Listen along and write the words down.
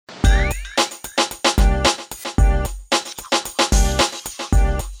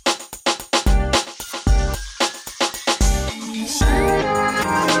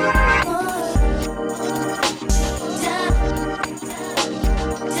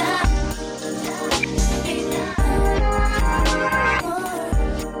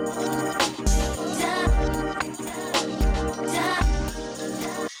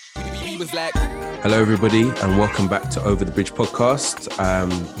Hello, everybody, and welcome back to Over the Bridge podcast.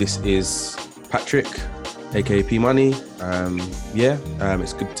 This is Patrick, aka P Money.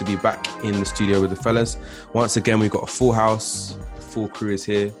 It's good to be back in the studio with the fellas. Once again, we've got a full house, the full crew is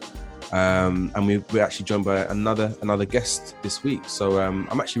here, and we're actually joined by another guest this week. So I'm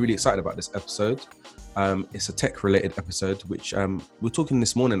actually really excited about this episode. It's a tech-related episode, which we're talking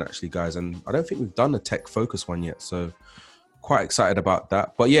this morning, actually, guys, and I don't think we've done a tech-focused one yet, so quite excited about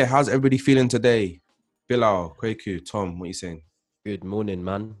that. But yeah, how's everybody feeling today? Bilal, Kweku, Tom, what are you saying? Good morning,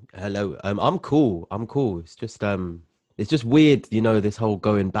 man. Hello. I'm cool. It's just weird, this whole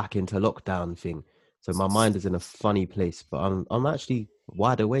going back into lockdown thing. So my mind is in a funny place, but I'm actually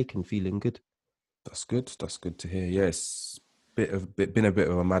wide awake and feeling good. That's good. That's good to hear. Yes, been a bit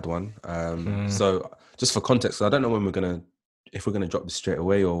of a mad one. So just for context, I don't know when if we're gonna drop this straight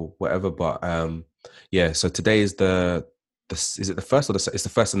away or whatever. But so today is is it the first or it's the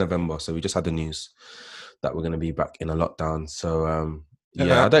 1st of November? So we just had the news that we're going to be back in a lockdown. So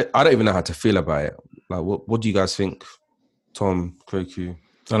I don't even know how to feel about it. Like, what do you guys think, Tom, Kweku? I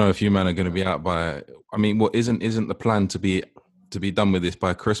don't know if you men are going to be out by. I mean, what isn't the plan to be done with this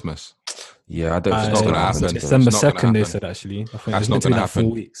by Christmas? Yeah, I don't. It's not going to happen. December 2nd, they said. Actually, I think that's not going to happen.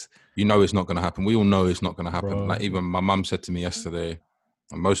 4 weeks. You know, it's not going to happen. We all know it's not going to happen. Bro. Like even my mum said to me yesterday,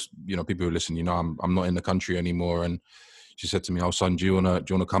 and most people who listen, I'm not in the country anymore, and she said to me, "Oh, son, do you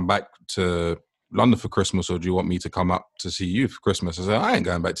wanna come back to London for Christmas, or do you want me to come up to see you for Christmas?" I said, "I ain't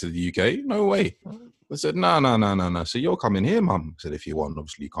going back to the UK. No way." I said, No. So you're coming here, mum. I said, "If you want,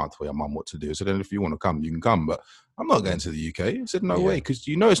 obviously you can't tell your mum what to do." I said, "And if you want to come, you can come, but I'm not going to the UK." I said, "No way, because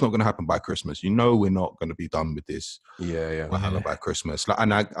it's not going to happen by Christmas. We're not going to be done with this. By Christmas."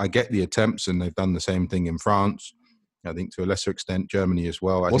 And I get the attempts, and they've done the same thing in France. I think to a lesser extent, Germany as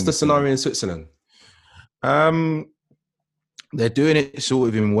well. What's the scenario in Switzerland? They're doing it sort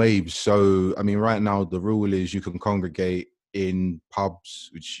of in waves. So, I mean, right now the rule is you can congregate in pubs,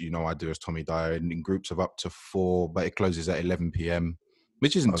 which, I do as Tommy Dyer, in groups of up to 4, but it closes at 11 p.m,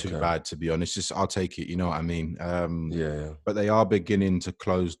 which isn't too bad, to be honest. Just, I'll take it, you know what I mean? But they are beginning to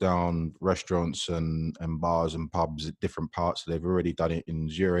close down restaurants and bars and pubs at different parts. So they've already done it in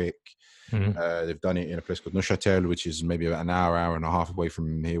Zurich. They've done it in a place called Neuchâtel, which is maybe about an hour and a half away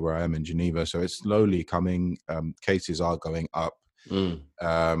from here where I am in Geneva. So it's slowly coming. Cases are going up.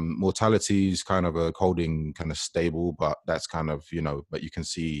 Mortality is kind of holding kind of stable, but that's kind of, but you can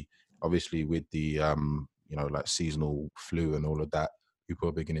see obviously with the, like seasonal flu and all of that, people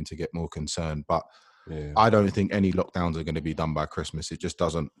are beginning to get more concerned. But I don't think any lockdowns are going to be done by Christmas. It just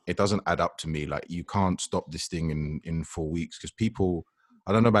doesn't add up to me. Like, you can't stop this thing in 4 weeks, because people,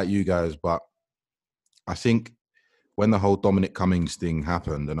 I don't know about you guys, but I think when the whole Dominic Cummings thing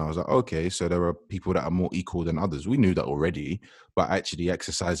happened, and I was like, okay, so there are people that are more equal than others. We knew that already, but actually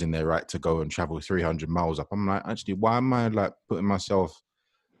exercising their right to go and travel 300 miles up, I'm like, actually, why am I like putting myself,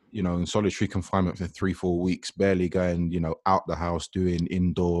 in solitary confinement for 3-4 weeks, barely going, out the house, doing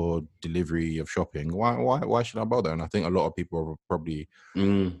indoor delivery of shopping? Why should I bother? And I think a lot of people are probably,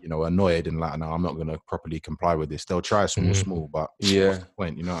 annoyed and like, no, I'm not going to properly comply with this. They'll try small, but what's the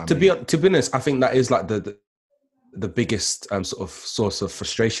point? You know what I mean? To be honest, I think that is like the biggest sort of source of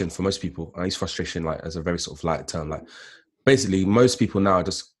frustration for most people. I use frustration like as a very sort of light term. Like, basically, most people now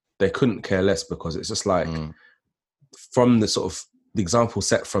they couldn't care less, because it's just like from the sort of the example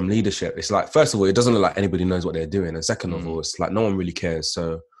set from leadership, it's like, first of all, it doesn't look like anybody knows what they're doing, and second of all, it's like no one really cares,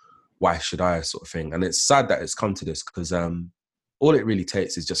 so why should I, sort of thing. And it's sad that it's come to this, because all it really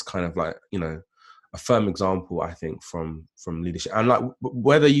takes is just kind of like, a firm example, I think, from leadership. And like,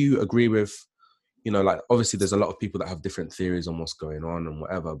 whether you agree with, like, obviously there's a lot of people that have different theories on what's going on and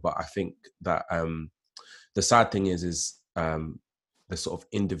whatever, but I think that the sad thing is the sort of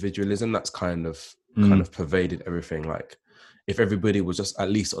individualism that's kind of pervaded everything. Like, if everybody was just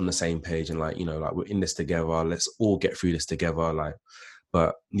at least on the same page and like, like, we're in this together, let's all get through this together. Like,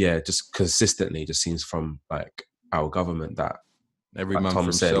 but yeah, just consistently just seems from like our government that every like man Tom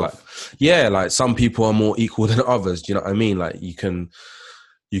for said, himself. like, like some people are more equal than others. Do you know what I mean? Like, you can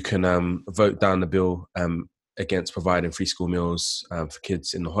vote down the bill against providing free school meals for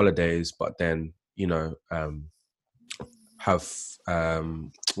kids in the holidays, but then, have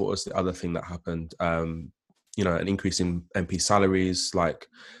what was the other thing that happened? An increase in MP salaries, like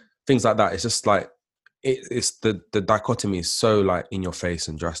things like that. It's just like it's the dichotomy is so like in your face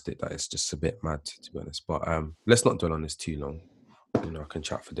and drastic that it's just a bit mad, to be honest. But let's not dwell on this too long. I can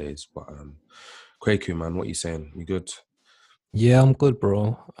chat for days. But Kweku, man, what are you saying? You good? Yeah, I'm good,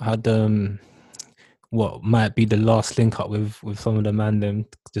 bro. I had what might be the last link up with some of the man them,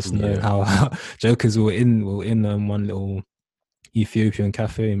 just knowing how jokers were in one little Ethiopian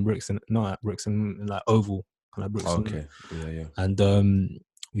cafe in Brixton, not at Brixton, like Oval, kind of Brixton. Okay. Yeah. And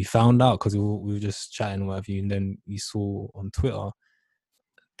we found out because we were just chatting, what have you, and then we saw on Twitter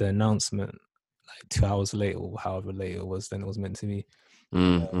the announcement like 2 hours later, or however late it was, then it was meant to be.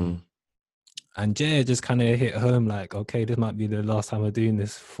 And yeah, it just kind of hit home like, okay, this might be the last time I'm doing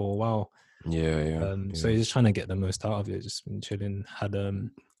this for a while. Yeah. So you're just trying to get the most out of it. Just been chilling. Had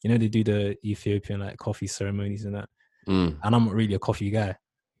you know, they do the Ethiopian like coffee ceremonies and that. And I'm not really a coffee guy,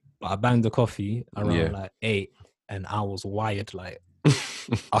 but I banged the coffee around like 8, and I was wired. Like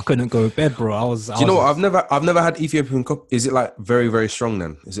I couldn't go to bed, bro. Do you know what? I've never had Ethiopian coffee. Is it like very, very strong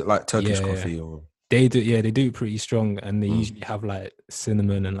then? Is it like Turkish coffee or? They do, yeah. They do it pretty strong, and they usually have like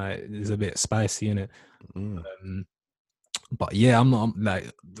cinnamon and like there's a bit spicy in it. But yeah, I'm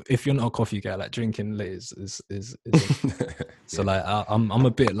like, if you're not a coffee guy, like drinking late is so like I'm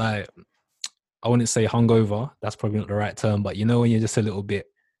a bit like, I wouldn't say hungover. That's probably not the right term, but you know when you're just a little bit,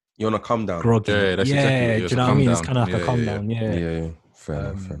 you want to come down, groggy. Yeah, that's exactly what it is, do you know what I mean? down. It's kind of like a come down. Yeah. Fair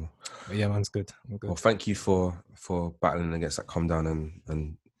enough. But yeah, man's good. I'm good. Well, thank you for battling against that come down,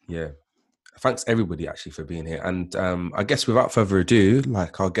 and yeah, thanks everybody actually for being here. And I guess without further ado,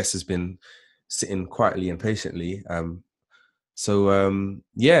 like our guest has been sitting quietly and patiently. So I'll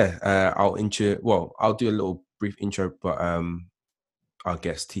do a little brief intro, but our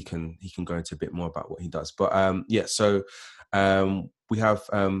guest he can go into a bit more about what he does. But we have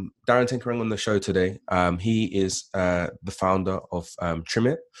Darren Tinkerang on the show today. He is the founder of Trim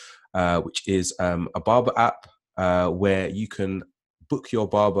It, which is a barber app where you can book your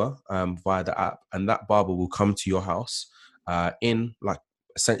barber via the app, and that barber will come to your house in like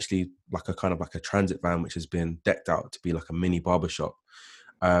essentially like a kind of like a transit van, which has been decked out to be like a mini barbershop.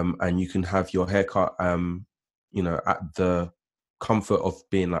 And you can have your haircut, at the comfort of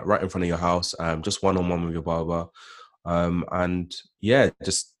being like right in front of your house, just one-on-one with your barber. And yeah,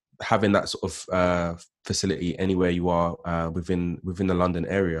 just having that sort of facility anywhere you are within the London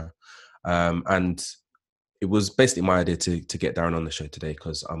area. And it was basically my idea to get Darren on the show today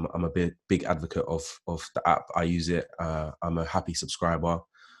because I'm a big advocate of the app. I use it. I'm a happy subscriber.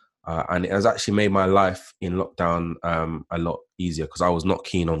 And it has actually made my life in lockdown a lot easier because I was not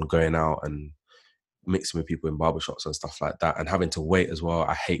keen on going out and mixing with people in barbershops and stuff like that, and having to wait as well.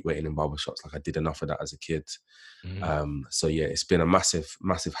 I hate waiting in barbershops. Like I did enough of that as a kid. So yeah, it's been a massive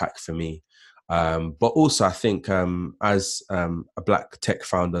hack for me. But also I think as a Black tech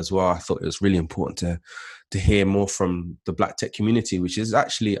founder as well, I thought it was really important to hear more from the Black tech community, which is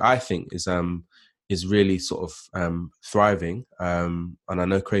actually, I think, is really sort of thriving. And I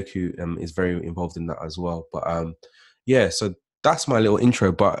know Kweku is very involved in that as well. But so that's my little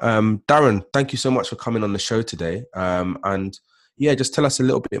intro. But Darren, thank you so much for coming on the show today. And yeah, just tell us a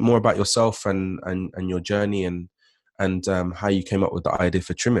little bit more about yourself and your journey and how you came up with the idea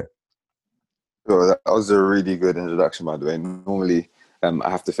for Trim It. Well, that was a really good introduction, by the way. Normally,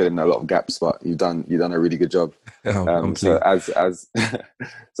 I have to fill in a lot of gaps, but you've done a really good job. So as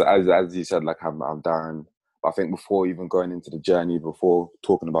you said, like I'm Darren. But I think before even going into the journey, before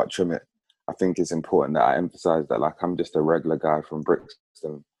talking about Trim It, I think it's important that I emphasize that like I'm just a regular guy from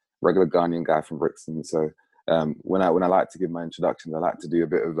Brixton, regular Ghanaian guy from Brixton. So when I like to give my introductions, I like to do a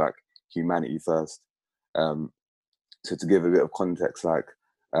bit of like humanity first. So to give a bit of context, like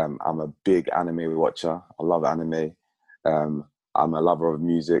I'm a big anime watcher. I love anime. I'm a lover of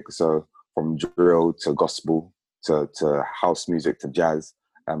music. So from drill to gospel to house music to jazz,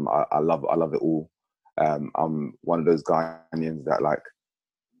 I love it all. I'm one of those Ghanaians that like,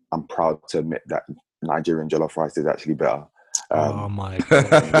 I'm proud to admit that Nigerian jollof rice is actually better. Oh my God.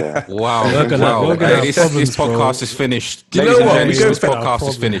 Yeah. Wow. This podcast is finished. Do you know what? This podcast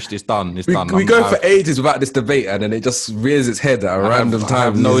is finished. It's done. It's done. We go for ages without this debate, and then it just rears its head at a random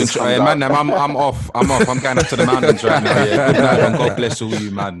time. No intro. Hey, man, I'm off. I'm going up to the mountains right now. Yeah. Good night, and God bless all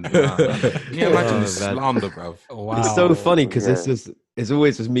you, man. Can you imagine this slander, bro? Wow. It's so funny because it's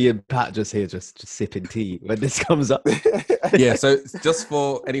always just me and Pat just here, just sipping tea when this comes up. Yeah. So just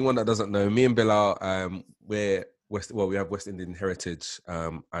for anyone that doesn't know, me and Bilal, we have West Indian heritage,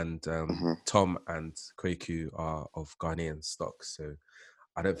 and Tom and Kweku are of Ghanaian stock, so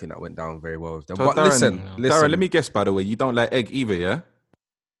I don't think that went down very well with them. So but Darren, listen. Darren, let me guess, by the way, you don't like egg either, yeah?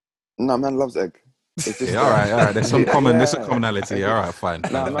 No, man loves egg. It's just, all right. There's some there's some commonality. All right, fine.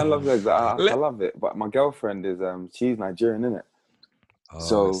 No, man loves eggs. I love it. But my girlfriend is she's Nigerian, innit?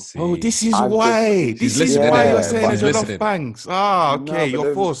 This is why. This is why you're saying there's a lot of bangs. Okay,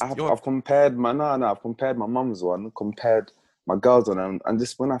 you're forced. I've compared my mum's one, compared my girl's one, and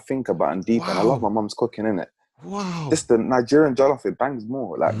just when I think about it and deep, and I love my mum's cooking, innit? Wow. Just the Nigerian jollof, it bangs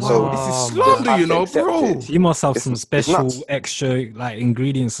more. Like, wow, so this is slander, you know, bro. You must have some special nuts. extra like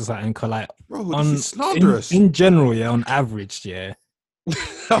ingredients or something. Like, bro, this is slanderous. In general, yeah, on average, yeah.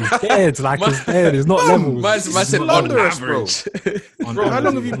 It's dead, like it's dead. It's not levels. Man said on average. Bro, how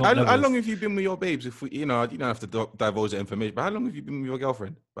long have you been with your babes? If we, you know, you don't have to divulge that information. But how long have you been with your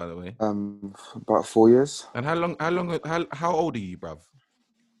girlfriend, by the way? About 4 years. And how old are you, bruv?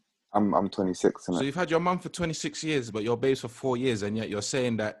 I'm 26. So you've had your mum for 26 years, but your babes for 4 years, and yet you're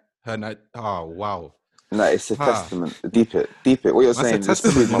saying that her night. Oh wow. No, it's a testament. Deep it. What you're saying just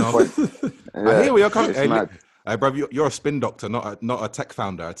proves my point. Yeah, I hear where you're coming. Hey, bro, you're a spin doctor, not a tech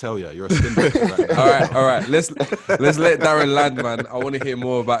founder. I tell you, you're a spin doctor. Right all right. Let's let Darren land, man. I want to hear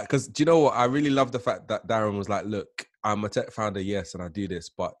more about, because do you know what? I really love the fact that Darren was like, "Look, I'm a tech founder, yes, and I do this,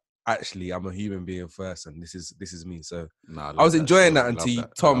 but actually, I'm a human being first, and this is me." So I was enjoying that until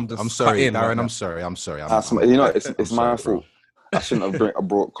Tom. I'm sorry, Darren. I'm sorry. You know, it's my fault. I shouldn't have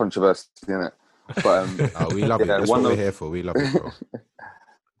brought controversy in it. But we love it. That's what we're here for. We love it,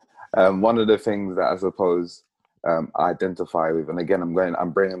 bro. One of the things that I suppose I identify with, and again,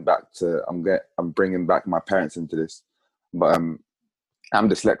 I'm bringing back my parents into this, but I'm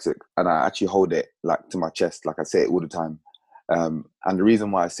dyslexic, and I actually hold it like to my chest, like I say it all the time. And the reason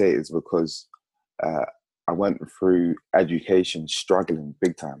why I say it is because I went through education struggling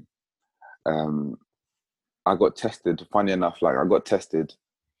big time. I got tested, funny enough, like I got tested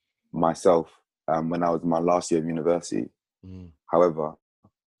myself when I was in my last year of university. However,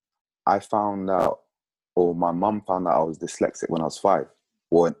 I found out, or my mum found out I was dyslexic when I was 5,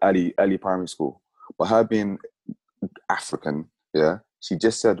 or in early primary school. But her being African, yeah, she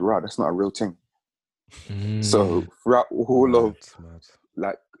just said, "Right, that's not a real thing." So throughout all of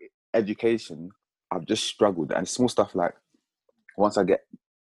like education, I've just struggled, and small stuff like once I get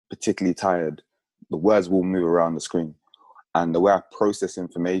particularly tired, the words will move around the screen, and the way I process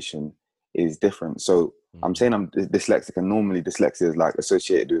information is different. So I'm saying I'm dyslexic, and normally dyslexia is like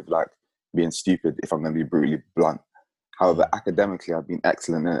associated with like being stupid, if I'm going to be brutally blunt. However, academically, I've been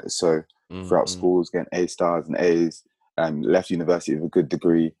excellent in it. So throughout schools, getting A stars and A's, left university with a good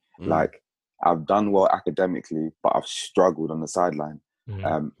degree. Like, I've done well academically, but I've struggled on the sideline.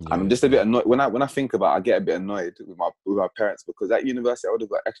 And I'm just a bit annoyed when I think about it, I get a bit annoyed with my parents, because at university I would have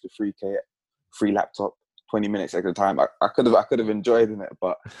got extra 3K, free laptop, 20 minutes extra time. I could have enjoyed in it,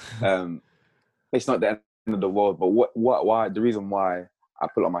 but it's not the end of the world. But why the reason why I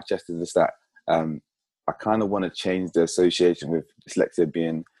put it on my chest is just that I kind of want to change the association with dyslexia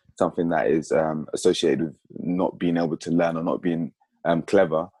being something that is associated with not being able to learn or not being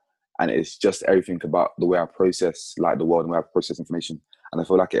clever. And it's just everything about the way I process like the world and the way I process information. And I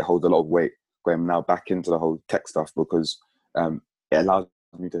feel like it holds a lot of weight going now back into the whole tech stuff, because it allows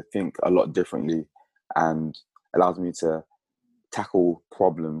me to think a lot differently and allows me to tackle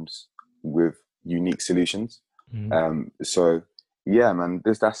problems with unique solutions. So yeah, man,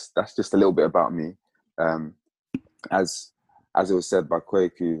 that's just a little bit about me. As it was said by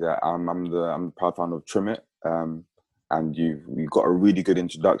Kweku, that I'm the proud founder of Trim It. And you've got a really good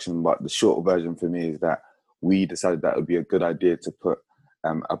introduction, but the short version for me is that we decided that it would be a good idea to put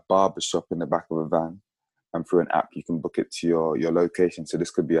a barbershop in the back of a van, and through an app you can book it to your location. So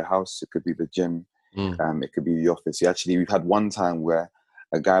this could be a house, it could be the gym, it could be the office. We've had one time where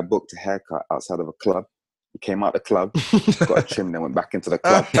a guy booked a haircut outside of a club. He came out the club, got a trim, then went back into the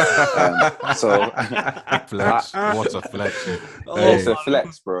club. Flex. What a flex. It's a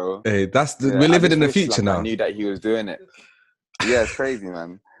flex, bro. Hey, we're living in the future now. I knew that he was doing it. Yeah, it's crazy,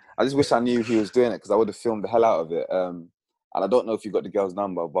 man. I just wish I knew he was doing it, because I would have filmed the hell out of it. And I don't know if you got the girl's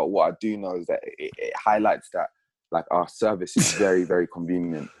number, but what I do know is that it highlights that like our service is very, very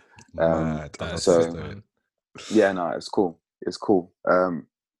convenient. Yeah, no, it's cool. It's cool.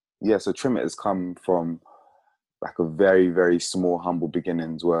 So Trim It has come from like a very, very small, humble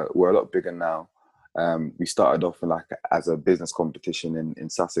beginnings. We're a lot bigger now. We started off as a business competition in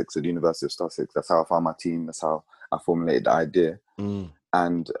Sussex, at the University of Sussex. That's how I found my team. That's how I formulated the idea.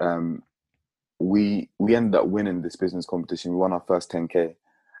 And we ended up winning this business competition. We won our first 10K,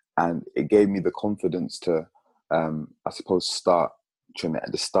 and it gave me the confidence to, I suppose, start Trim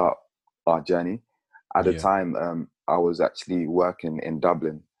It, to start our journey. At the time, I was actually working in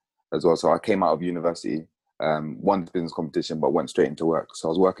Dublin as well. So I came out of university, won the business competition, but went straight into work. So I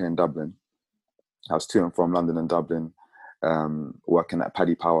was working in Dublin. I was to and from London and Dublin, working at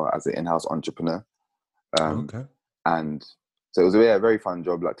Paddy Power as an in-house entrepreneur. And so it was a very fun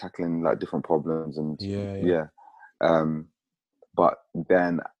job, like tackling like different problems and but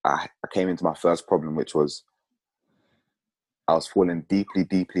then I came into my first problem, which was I was falling deeply,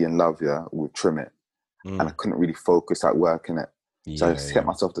 deeply in love with Trim It. and I couldn't really focus at work in it. So I set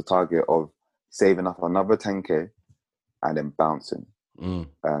myself the target of saving up another 10K and then bouncing.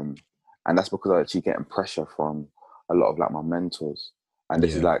 And that's because I was actually getting pressure from a lot of like my mentors. And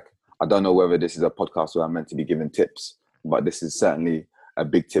this is like, I don't know whether this is a podcast where I'm meant to be giving tips, but this is certainly a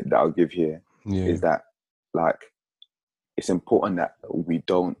big tip that I'll give here, is that like, it's important that we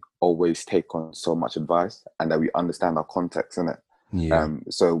don't always take on so much advice and that we understand our context in it.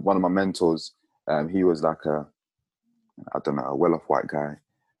 So one of my mentors, he was like a well-off white guy,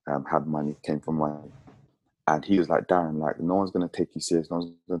 had money, came from money. And he was like, Darren, like, no one's going to take you serious. No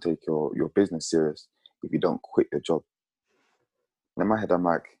one's going to take your business serious if you don't quit your job. And in my head, I'm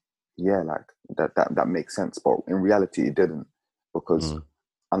like, yeah, like that makes sense. But in reality, it didn't, because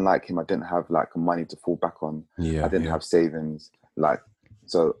unlike him, I didn't have like money to fall back on. I didn't have savings. Like,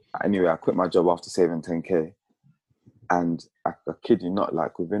 so anyway, I quit my job after saving 10K. And I kid you not,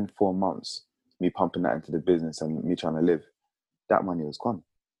 like within 4 months, me pumping that into the business and me trying to live, that money was gone.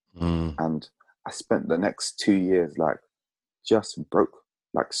 And I spent the next 2 years like just broke,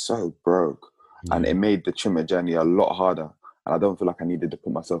 like so broke. And it made the trimmer journey a lot harder. And I don't feel like I needed to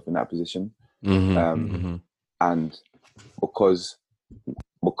put myself in that position. And because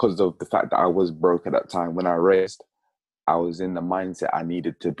of the fact that I was broke at that time, when I raised, I was in the mindset I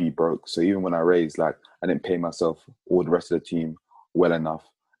needed to be broke. So even when I raised, like I didn't pay myself or the rest of the team well enough.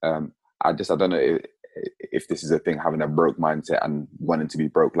 I don't know if this is a thing, having a broke mindset and wanting to be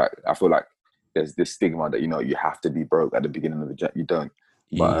broke. Like I feel like there's this stigma that, you know, you have to be broke at the beginning of the journey. You don't.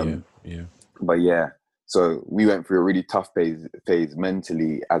 But yeah, so we went through a really tough phase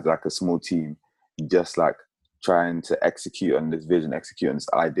mentally as like a small team, just like trying to execute on this vision, execute on this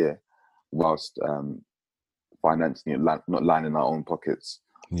idea, whilst financially not lining our own pockets.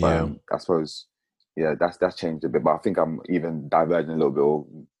 But I suppose, that's changed a bit. But I think I'm even diverging a little bit or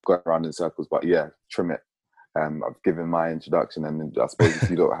going around in circles. But yeah, trim it. I've given my introduction, and I suppose if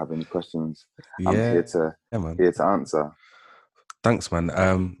you don't have any questions, I'm here to answer. Thanks,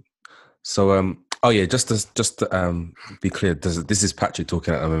 man. Just to be clear, this is Patrick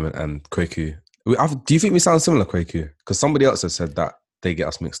talking at the moment, and Kweku. Do you think we sound similar, Kweku? Because somebody else has said that they get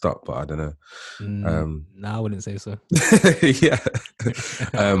us mixed up, but I don't know. No, I wouldn't say so.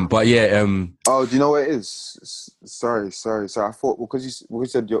 But yeah. Oh, do you know what it is? Sorry. I thought because you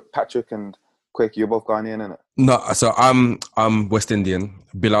said you're Patrick and Kweku, you're both Ghanaian, innit? No, so I'm West Indian.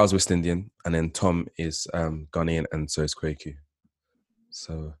 Bilal's West Indian, and then Tom is Ghanaian, and so is Kweku.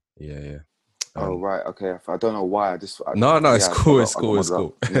 So yeah. Oh right, okay. I don't know why. No, it's cool. It's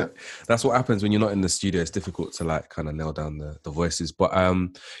cool. Yeah. That's what happens when you're not in the studio. It's difficult to like kind of nail down the voices. But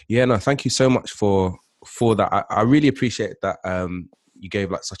thank you so much for that. I really appreciate that. You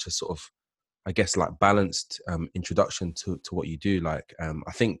gave like such a sort of, I guess, like balanced introduction to what you do. Like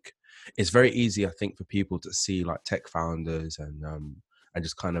I think it's very easy, I think, for people to see like tech founders and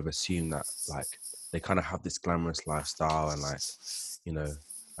just kind of assume that like they kind of have this glamorous lifestyle and like, you know,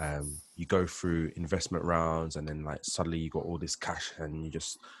 you go through investment rounds and then like suddenly you got all this cash and you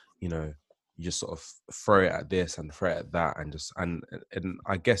just sort of throw it at this and throw it at that and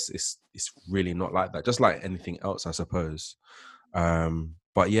I guess it's really not like that, just like anything else, I suppose.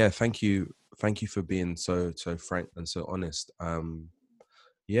 But yeah, thank you for being so frank and so honest. I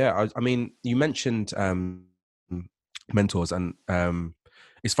mean, you mentioned mentors, and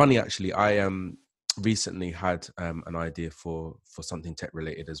it's funny actually. I recently had an idea for something tech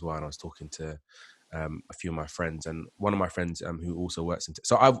related as well, and I was talking to a few of my friends, and one of my friends who also works in tech.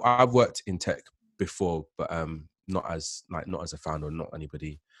 So I've worked in tech before, but not as a founder, not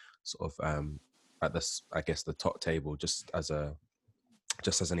anybody sort of at this, I guess, the top table, just as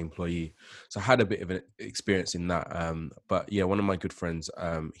an employee. So I had a bit of an experience in that. But yeah, one of my good friends,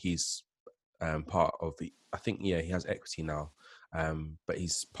 he's part of the, I think, he has equity now. But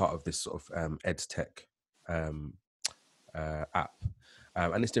he's part of this sort of EdTech app,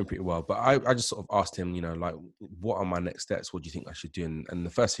 and it's doing pretty well. But I just sort of asked him, you know, like, what are my next steps? What do you think I should do? And the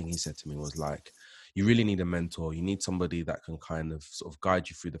first thing he said to me was like, you really need a mentor. You need somebody that can kind of sort of guide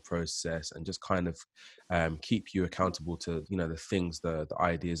you through the process and just kind of keep you accountable to, you know, the things, the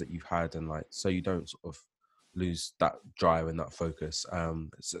ideas that you've had, and like, so you don't sort of lose that drive and that focus.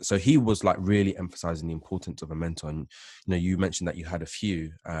 So he was like really emphasizing the importance of a mentor. And, you know, you mentioned that you had a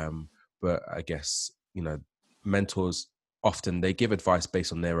few, but I guess, you know, mentors often, they give advice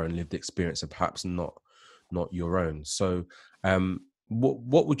based on their own lived experience and perhaps not your own. So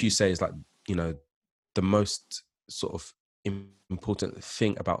what would you say is like, you know, the most sort of important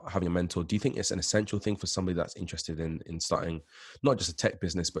thing about having a mentor? Do you think it's an essential thing for somebody that's interested in starting not just a tech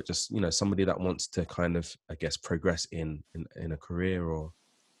business, but just, you know, somebody that wants to kind of, I guess, progress in a career? Or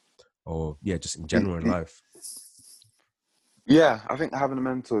or just in general in life? Yeah, I think having a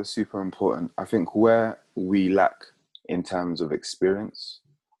mentor is super important. I think where we lack in terms of experience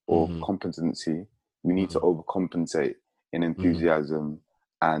or competency, we need to overcompensate in enthusiasm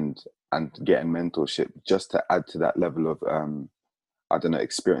and getting mentorship just to add to that level of I don't know,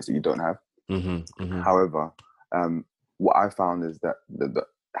 experience that you don't have. However, what I found is that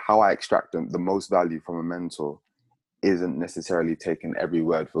how I extract the most value from a mentor isn't necessarily taking every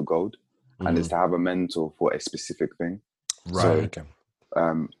word for gold, and is to have a mentor for a specific thing. Right. So,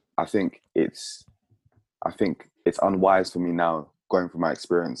 okay. I think it's unwise for me now going from my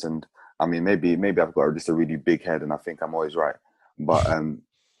experience, and I mean maybe I've got just a really big head and I think I'm always right, but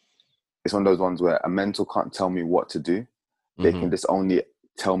it's one of those ones where a mentor can't tell me what to do. They can just only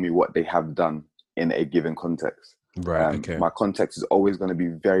tell me what they have done in a given context. Right. Okay. My context is always going to be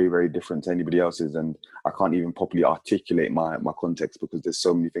very, very different to anybody else's, and I can't even properly articulate my context because there's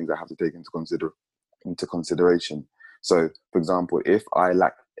so many things I have to take into consideration. So, for example, if I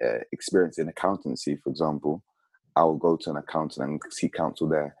lack experience in accountancy, for example, I will go to an accountant and seek counsel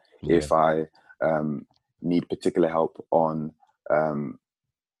there. Yeah. If I need particular help on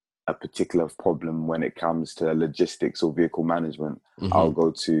a particular problem when it comes to logistics or vehicle management, I'll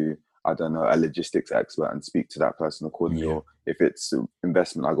go to, I don't know, a logistics expert and speak to that person accordingly. Or if it's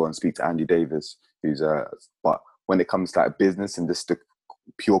investment, I'll go and speak to Andy Davis, who's but when it comes to like business and just the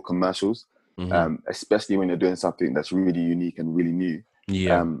pure commercials, especially when you're doing something that's really unique and really new, you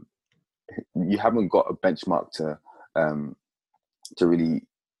haven't got a benchmark to really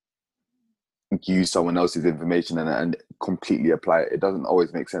use someone else's information and completely apply it. It doesn't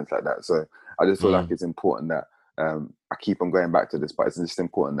always make sense like that. So I just feel like it's important that I keep on going back to this, but it's just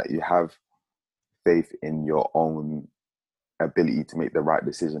important that you have faith in your own ability to make the right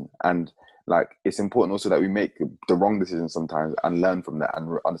decision. And like, it's important also that we make the wrong decision sometimes and learn from that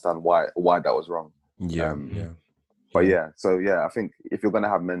and understand why that was wrong. But so I think if you're going to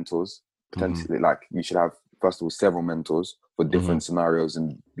have mentors, potentially like you should have, first of all, several mentors for different scenarios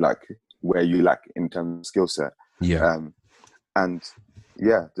and like where you lack in terms of skill set.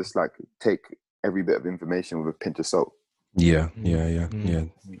 Just like take every bit of information with a pinch of salt. Yeah,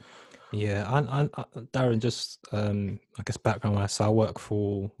 Darren, just I guess background wise, so I work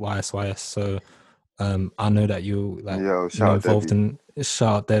for YSYS, so I know that you involved in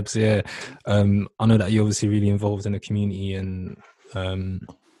shout out Debs, I know that you're obviously really involved in the community, and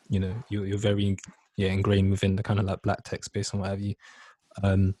you're very ingrained within the kind of like black tech space and what have you.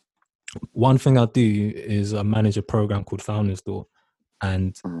 One thing I do is I manage a program called Founders Door,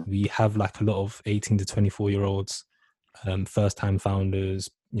 and we have like a lot of 18 to 24-year-olds, first-time founders,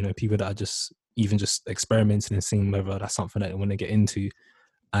 people that are just experimenting and seeing whether that's something that they want to get into.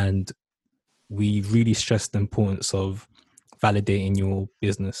 And we really stress the importance of validating your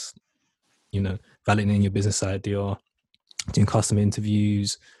business, validating your business idea, doing customer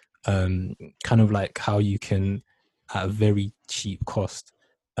interviews, kind of like how you can, at a very cheap cost,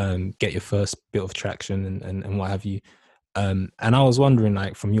 get your first bit of traction and what have you. And I was wondering,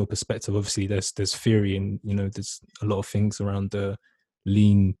 like, from your perspective, obviously there's theory and there's a lot of things around the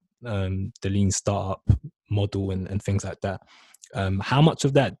lean startup model and things like that. How much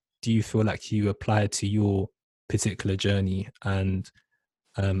of that do you feel like you applied to your particular journey? And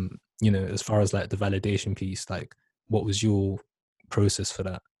as far as like the validation piece, like what was your process for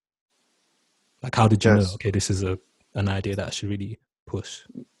that? Like, how did you know, okay, this is an idea that I should really push?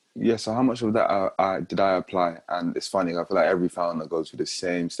 So how much of that did I apply? And it's funny, I feel like every founder goes through the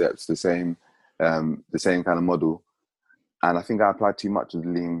same steps, the same kind of model. And I think I applied too much of the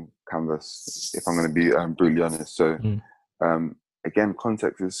lean canvas, if I'm going to be brutally honest. So again,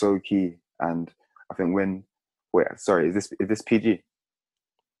 context is so key. And I think is this PG?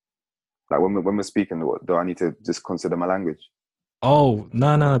 Like when we're speaking, do I need to just consider my language? Oh,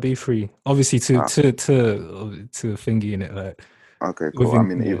 no, be free. Obviously to thingy in it, like. Okay, cool. I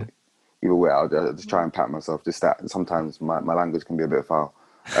mean, either way, I'll just try and pat myself. Just that sometimes my language can be a bit foul.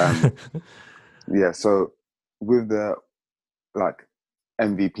 So with the like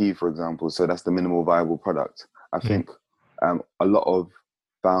MVP, for example, so that's the minimal viable product. I think a lot of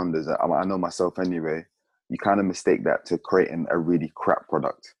founders, I know myself anyway, you kind of mistake that to creating a really crap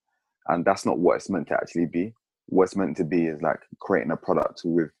product. And that's not what it's meant to actually be. What it's meant to be is like creating a product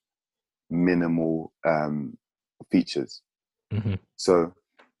with minimal features. So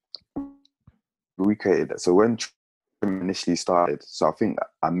we created that. So when Trim initially started, so I think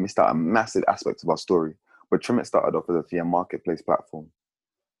I missed out a massive aspect of our story. But Trim started off as a marketplace platform.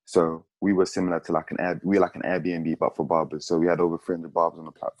 So we were similar to like an Airbnb, but for barbers. So we had over 300 barbers on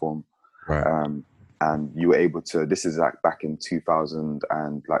the platform. Right. and you were able to, this is like back in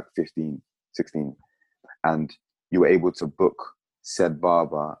 2015, 16, and you were able to book said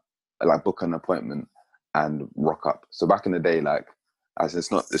barber, like book an appointment and rock up. So back in the day, like, as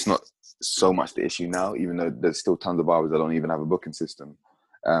it's not so much the issue now, even though there's still tons of barbers that don't even have a booking system.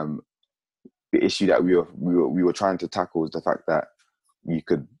 The issue that we were trying to tackle was the fact that you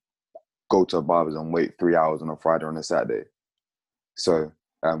could go to a barber's and wait 3 hours on a Friday or on a Saturday. So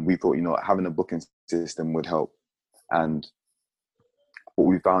we thought, having a booking system would help. And what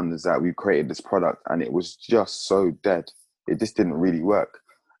we found is that we created this product and it was just so dead. It just didn't really work.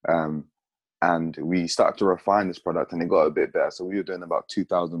 And we started to refine this product and it got a bit better. So we were doing about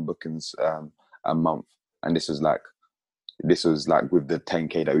 2,000 bookings a month. And this was like with the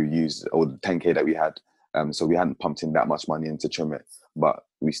 10K that we used, or the 10K that we had. So we hadn't pumped in that much money in to trim it, but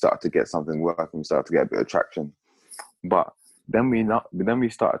we started to get something working. We started to get a bit of traction. But then we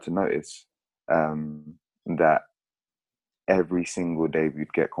started to notice that every single day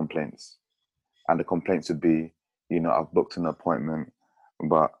we'd get complaints, and the complaints would be, I've booked an appointment,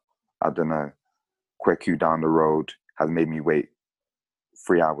 but I don't know, Kweku down the road has made me wait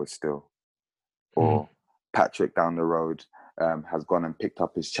 3 hours still, or Patrick down the road has gone and picked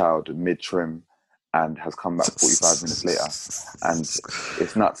up his child mid-trim and has come back 45 minutes later. And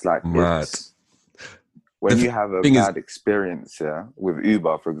it's nuts. Like, when you have a bad experience with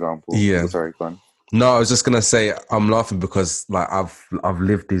Uber, for example. Yeah. Sorry, go on. No, I was just gonna say I'm laughing because like I've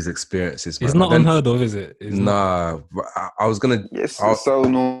lived these experiences. It's not unheard of, is it? Nah, I was gonna. Yes, it's so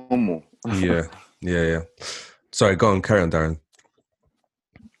normal. Yeah. Sorry, go on, carry on, Darren.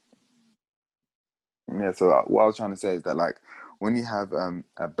 Yeah, so what I was trying to say is that, like, when you have a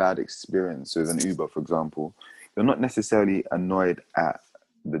bad experience with an Uber, for example, you're not necessarily annoyed at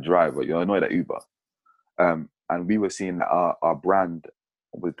the driver, you're annoyed at Uber. And we were seeing that our brand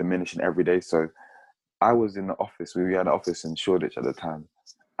was diminishing every day. So I was in the office, we had an office in Shoreditch at the time,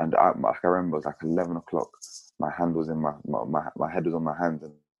 and I remember it was like 11 o'clock. My hand was in my head was on my hands,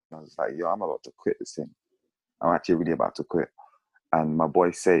 and I was like, yo, I'm about to quit this thing. I'm actually really about to quit. And my boy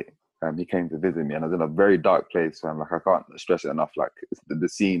Sate, he came to visit me, and I was in a very dark place. Like, I can't stress it enough. Like, the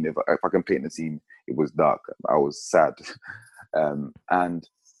scene, if I can paint the scene, it was dark. I was sad. And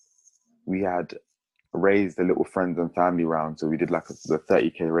we had raised a little friends and family round. So we did like the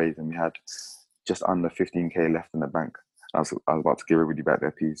 30K raise, and we had just under 15K left in the bank. I was about to give everybody back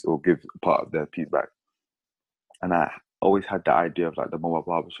their piece, or give part of their piece back. And I always had the idea of like the mobile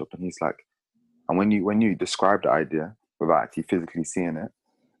barbershop. And he's like, and when you describe the idea without actually physically seeing it,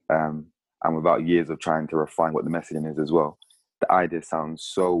 and without years of trying to refine what the messaging is as well, the idea sounds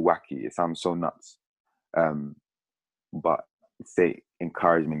so wacky. It sounds so nuts. But say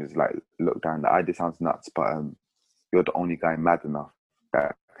encouragement is like, look, Dan, the idea sounds nuts, but you're the only guy mad enough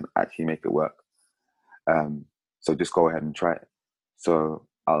that can actually make it work. So just go ahead and try it. So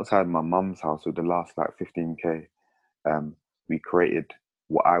outside my mum's house, with the last like 15K, we created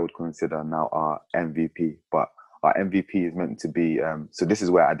what I would consider now our MVP. But our MVP is meant to be, so this is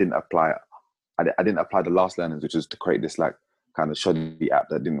where I didn't apply the last learnings, which was to create this like kind of shoddy app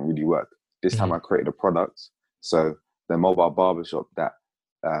that didn't really work. This time I created a product. So the mobile barbershop that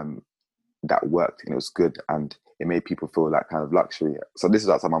worked, and it was good, and it made people feel that kind of luxury. So this is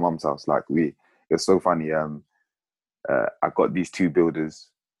outside my mum's house. Like, it's so funny. I got these two builders.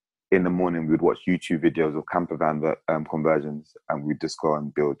 In the morning, we would watch YouTube videos of camper van conversions, and we'd just go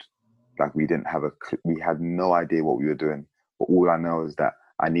and build. Like, we had no idea what we were doing. But all I know is that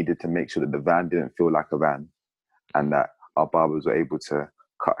I needed to make sure that the van didn't feel like a van, and that our barbers were able to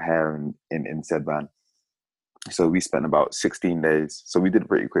cut hair in said van. So we spent about 16 days. So we did it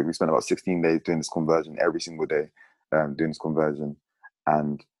pretty quick. We spent about 16 days doing this conversion every single day, doing this conversion.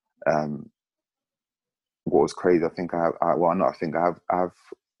 And what was crazy, I have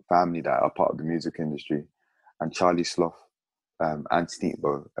family that are part of the music industry, and Charlie Sloth and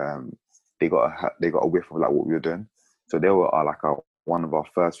Sneakbo, they got a whiff of like what we were doing. So they were one of our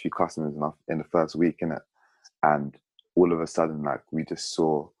first few customers in the first week, innit? And all of a sudden, like, we just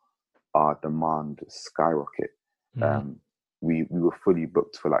saw our demand skyrocket. We were fully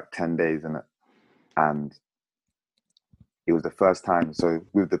booked for like 10 days, innit? And it was the first time. So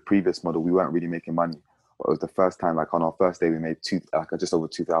with the previous model, we weren't really making money. But it was the first time, like on our first day, we made just over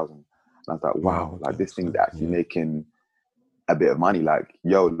 2,000. And I was like, wow, like this thing's actually making a bit of money. Like,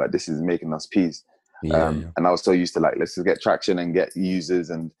 yo, like this is making us peas. And I was so used to like, let's just get traction and get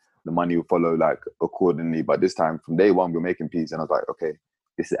users, and the money will follow like accordingly. But this time, from day one, we're making peas, and I was like, okay,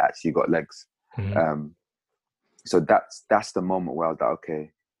 this has actually got legs. So that's the moment where I was like,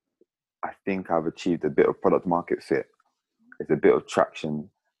 okay, I think I've achieved a bit of product market fit. It's a bit of traction,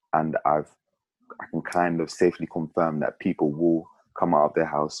 and I've can kind of safely confirm that people will come out of their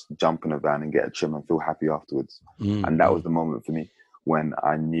house, jump in a van and get a trim and feel happy afterwards. And that was the moment for me when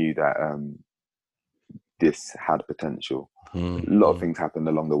I knew that this had potential. A lot of things happened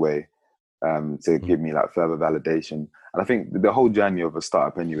along the way to give me like further validation. And I think the whole journey of a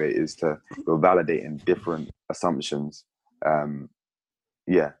startup anyway is to go validating different assumptions.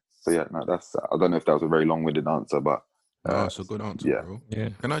 That's, I don't know if that was a very long-winded answer, but no, it's a good answer, bro. Yeah.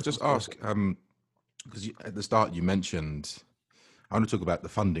 Can I just ask, because at the start you mentioned, I want to talk about the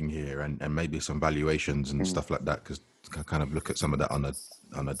funding here and maybe some valuations and stuff like that, because I kind of look at some of that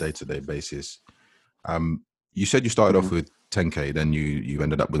on a day-to-day basis. You said you started off with 10K, then you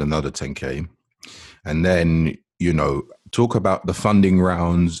ended up with another 10K, and then, you know, talk about the funding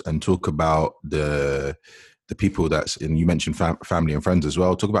rounds and talk about the people and you mentioned family and friends as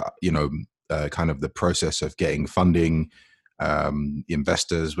well. Talk about, you know, kind of the process of getting funding,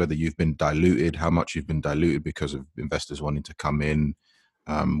 investors, whether you've been diluted, how much you've been diluted because of investors wanting to come in.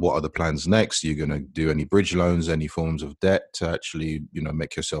 What are the plans next? Are you going to do any bridge loans, any forms of debt to actually, you know,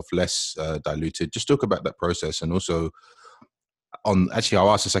 make yourself less diluted? Just talk about that process. And also I'll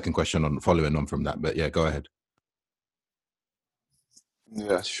ask the second question on following on from that, but yeah, go ahead.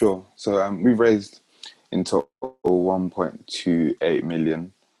 Yeah, sure. So we've raised in total 1.28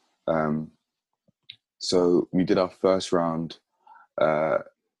 million. So we did our first round,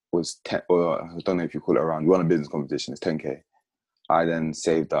 was 10, or I don't know if you call it a round. We won a business competition, it's 10K. I then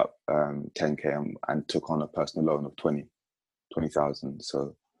saved up 10K and took on a personal loan of 20,000.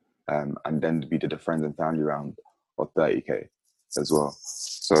 So, and then we did a friends and family round of 30K as well.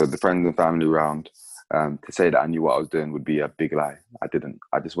 So the friends and family round, to say that I knew what I was doing would be a big lie. I didn't.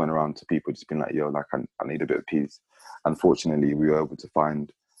 I just went around to people just being like, yo, like I need a bit of peace. Unfortunately, we were able to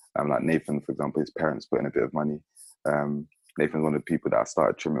find, like Nathan, for example, his parents put in a bit of money. Nathan's one of the people that I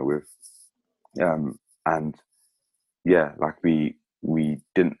started trimming with. And yeah, like we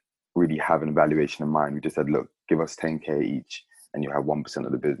didn't really have an evaluation in mind. We just said, look, give us 10K each and you have 1%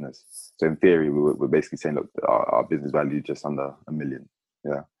 of the business. So in theory, we're basically saying, look, our business value is just under $1 million.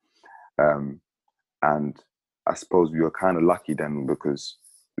 Yeah. And I suppose we were kind of lucky then because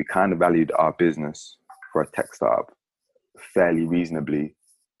we kind of valued our business for a tech startup fairly reasonably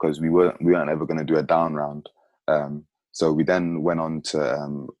because we weren't ever going to do a down round. So we then went on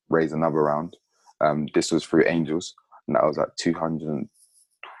to raise another round. This was through Angels, and that was like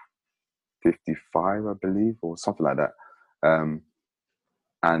 255, I believe, or something like that.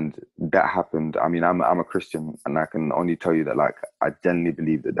 And that happened. I mean, I'm a Christian, and I can only tell you that, like, I genuinely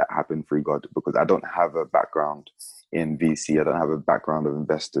believe that happened through God, because I don't have a background in VC. I don't have a background of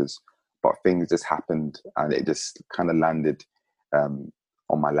investors, but things just happened, and it just kind of landed on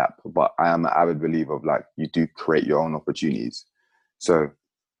my lap. But I am an avid believer of, like, you do create your own opportunities. So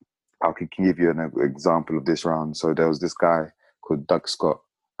I can give you an example of this round. So there was this guy called Doug Scott,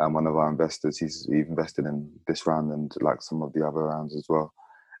 one of our investors. He's invested in this round and like some of the other rounds as well.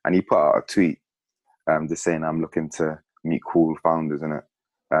 And he put out a tweet just saying, I'm looking to meet cool founders in it.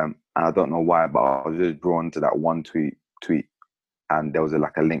 And I don't know why, but I was just drawn to that one tweet. And there was a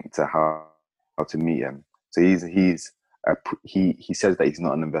link to how to meet him. So he says that he's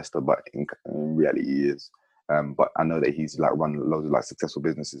not an investor, but in reality he is. But I know that he's run loads of successful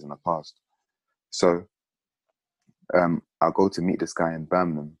businesses in the past. So I'll go to meet this guy in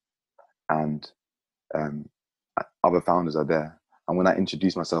Birmingham, and other founders are there. And when I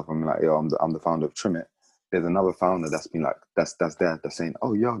introduce myself, I'm like, yo, I'm the founder of Trim It. There's another founder that's been that's there. They're saying,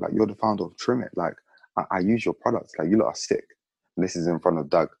 oh, yo, you're the founder of Trim It. I use your products. You lot are sick. And this is in front of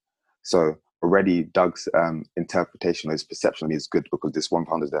Doug. So already Doug's interpretation or his perception of me is good because this one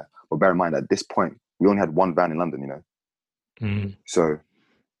founder's there. But bear in mind, at this point, we only had one van in London, you know. Mm. So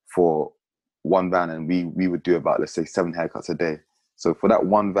for one van, and we would do about, let's say, 7 haircuts a day. So for that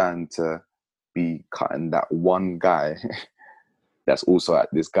one van to be cutting that one guy that's also at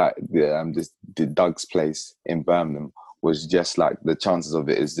this guy, the Doug's place in Birmingham, was just the chances of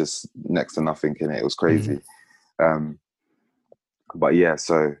it is just next to nothing in it. It was crazy. But yeah,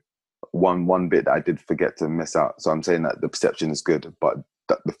 so one bit that I did forget to miss out. So I'm saying that the perception is good, but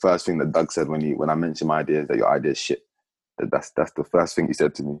the first thing that Doug said when I mentioned my idea is that your idea is shit. That's the first thing he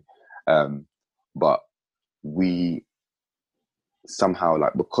said to me. But we somehow,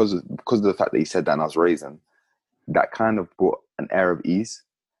 because of the fact that he said that and I was raising, that kind of brought an air of ease.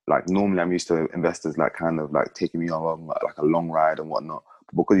 Normally I'm used to investors taking me on a long ride and whatnot.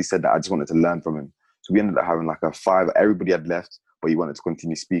 But because he said that, I just wanted to learn from him. So we ended up having a 5. Everybody had left, but he wanted to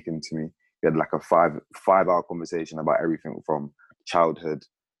continue speaking to me. We had a 5-hour conversation about everything from childhood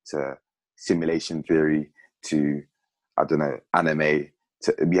to simulation theory to, I don't know, anime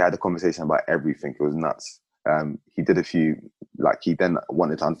we had a conversation about everything. It was nuts. He did a few, like he then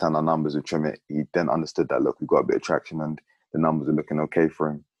wanted to understand our numbers with Trimit. He then understood that, look, we've got a bit of traction and the numbers are looking okay for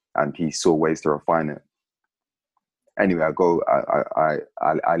him. And he saw ways to refine it. Anyway,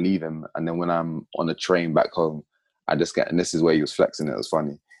 I leave him. And then when I'm on the train back home, I just get, and this is where he was flexing, it was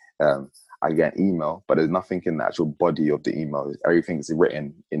funny. I get an email, but there's nothing in the actual body of the email. Everything's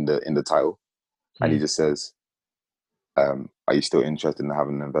written in the title. And he just says, are you still interested in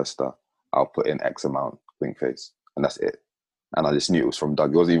having an investor? I'll put in X amount, wink face. And that's it. And I just knew it was from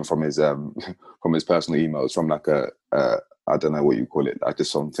Doug. It wasn't even from his personal email. It was from like a I don't know what you call it, like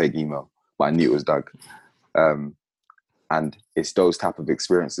just some fake email. But I knew it was Doug. And it's those type of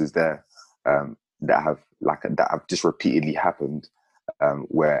experiences there that have just repeatedly happened,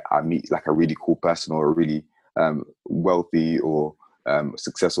 where I meet like a really cool person or a really wealthy or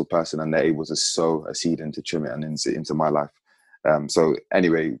successful person, and they're able to sow a seed into Trimit and into my life. So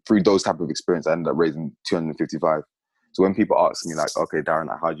anyway, through those type of experience, I ended up raising 255. So when people ask me like, okay, Darren,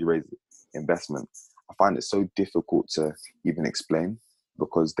 how do you raise investment? I find it so difficult to even explain,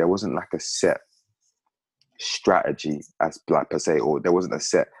 because there wasn't like a set strategy as like per se, or there wasn't a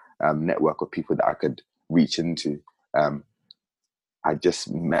set network of people that I could reach into. I just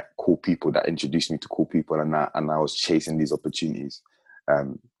met cool people that introduced me to cool people, and I was chasing these opportunities.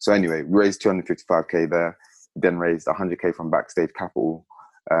 So anyway, we raised 255K there, then raised 100K from Backstage Capital.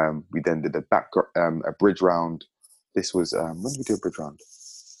 We then did a bridge round. This was, when did we do a bridge round?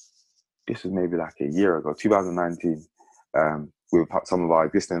 This was maybe like a year ago, 2019, with some of our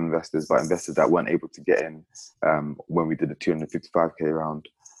existing investors, but investors that weren't able to get in when we did the 255K round.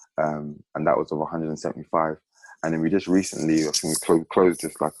 And that was of 175. And then we just recently, I think we closed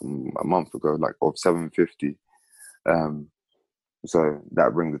this like a month ago, like of 750. So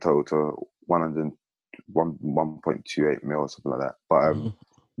that brings the total to 1.28 mil or something like that. But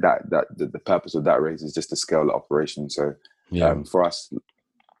the purpose of that raise is just to scale the operation. So for us,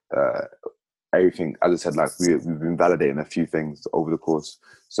 everything, as I said, like we've been validating a few things over the course.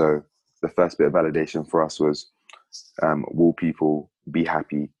 So the first bit of validation for us was, will people be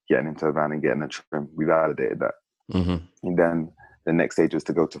happy getting into a van and getting a trim? We validated that. And then the next stage was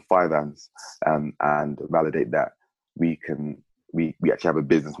to go to 5 vans and validate that we actually have a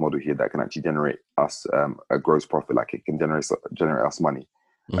business model here that can actually generate us a gross profit, like it can generate us money.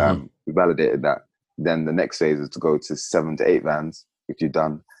 We validated that. Then the next phase is to go to 7 to 8 vans, which you've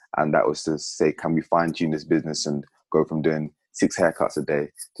done. And that was to say, can we fine tune this business and go from doing 6 haircuts a day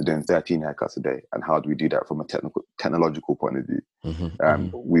to doing 13 haircuts a day? And how do we do that from a technological point of view?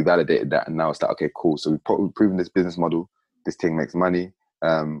 We validated that, and now it's like, okay, cool. So we've proven this business model. This thing makes money.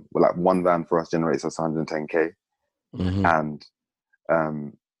 Well, like 1 van for us generates us 110K. And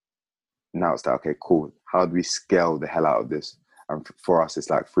now it's like, okay, cool. How do we scale the hell out of this? And for us, it's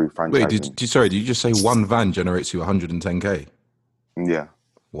like through franchising. Wait, did you just say 1 van generates you 110K? Yeah.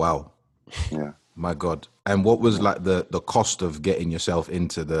 Wow. Yeah. My God. And what was like the cost of getting yourself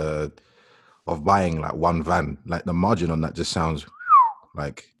into of buying like 1 van? Like the margin on that just sounds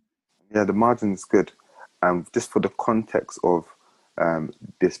like. Yeah, the margin's good. Just for the context of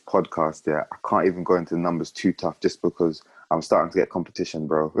this podcast, I can't even go into the numbers too tough, just because I'm starting to get competition,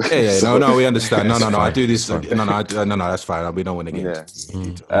 bro. Yeah, so, no, we understand. No, I do this. No, that's fine. We don't want to get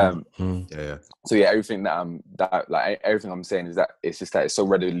So yeah, everything everything I'm saying is that it's just that it's so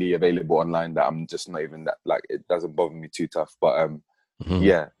readily available online that I'm just not even that, like, it doesn't bother me too tough. But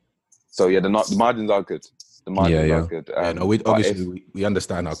yeah. So yeah, the margins are good. The margins are good. We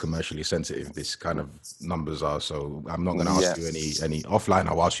understand how commercially sensitive this kind of numbers are. So I'm not going to ask you any offline.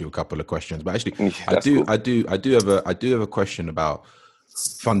 I'll ask you a couple of questions. But actually, I do have a question about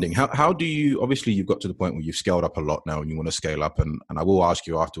funding. How do you? Obviously, you've got to the point where you've scaled up a lot now, and you want to scale up. And I will ask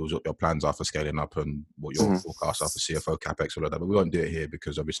you afterwards what your plans are for scaling up and what your forecasts are for CFO capex, all of that. But we won't do it here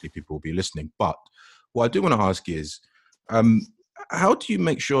because obviously people will be listening. But what I do want to ask is, how do you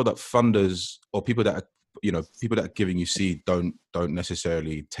make sure that funders or people that are giving you seed don't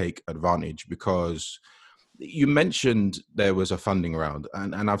necessarily take advantage? Because you mentioned there was a funding round,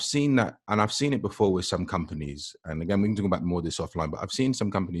 and I've seen that, and I've seen it before with some companies. And again, we can talk about more of this offline, but I've seen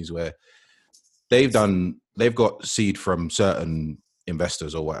some companies where they've got seed from certain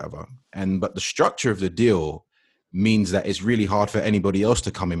investors or whatever, but the structure of the deal means that it's really hard for anybody else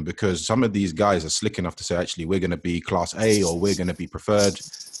to come in, because some of these guys are slick enough to say, actually, we're going to be class A or we're going to be preferred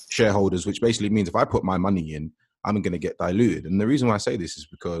shareholders, which basically means if I put my money in, I'm going to get diluted. And the reason why I say this is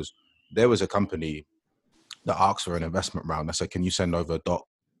because there was a company that asked for an investment round. I said, can you send over docs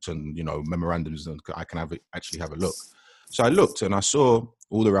and memorandums, and I can actually have a look. So I looked and I saw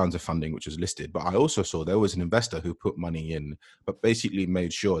all the rounds of funding, which was listed, but I also saw there was an investor who put money in, but basically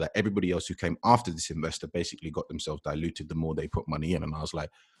made sure that everybody else who came after this investor basically got themselves diluted the more they put money in. And I was like,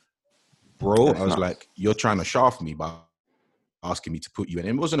 bro, like, you're trying to shaft me by asking me to put you in.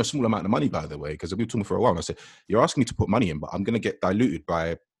 And it wasn't a small amount of money, by the way, because we were talking for a while. And I said, you're asking me to put money in, but I'm going to get diluted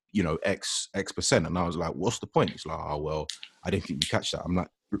by, X percent. And I was like, what's the point? It's like, oh, well, I didn't think you catch that. I'm like,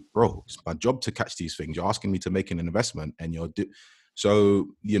 bro, it's my job to catch these things. You're asking me to make an investment and so,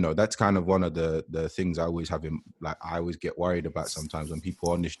 that's kind of one of the things I always have I always get worried about sometimes when people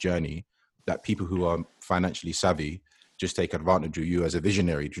are on this journey, that people who are financially savvy just take advantage of you as a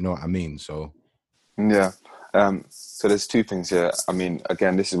visionary. Do you know what I mean? So, yeah. So there's two things here. I mean,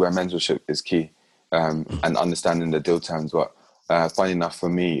 again, this is where mentorship is key, and understanding the deal terms. But funny enough for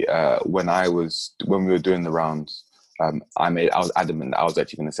me, when we were doing the rounds, I was adamant that I was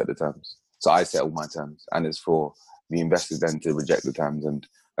actually going to set the terms. So I set all my terms, and it's for the investors then to reject the terms. And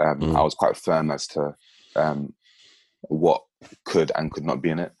I was quite firm as to what could and could not be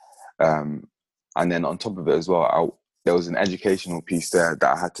in it. And then on top of it as well, there was an educational piece there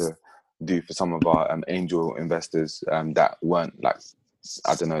that I had to do for some of our angel investors that weren't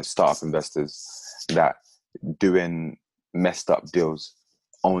startup investors, that doing messed up deals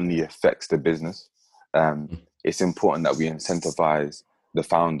only affects the business. It's important that we incentivize the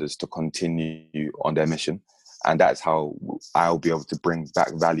founders to continue on their mission. And that's how I'll be able to bring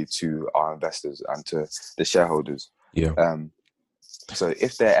back value to our investors and to the shareholders. Yeah. So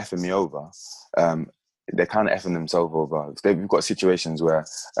if they're effing me over, they're kind of effing themselves over. We've got situations where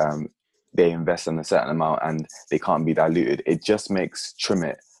they invest in a certain amount and they can't be diluted. It just makes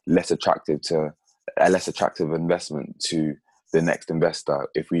Trimit a less attractive investment to the next investor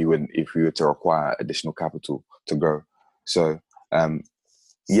if we were to require additional capital to grow. So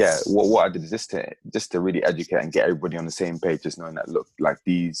what I did is just to really educate and get everybody on the same page, just knowing that, look, like,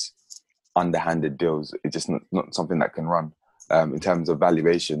 these underhanded deals, it's just not something that can run. In terms of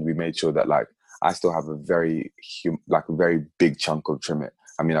valuation, we made sure that, like, I still have a very big chunk of Trimit.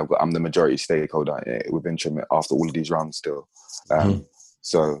 I mean, I'm the majority stakeholder within Trimit after all of these rounds still.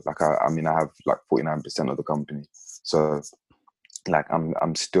 So, like, I have like 49% of the company. So, like, and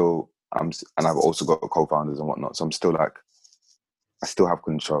I've also got co-founders and whatnot. So I'm still like, I still have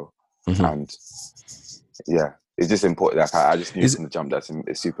control. And yeah, it's just important. Like, I just knew from the jump that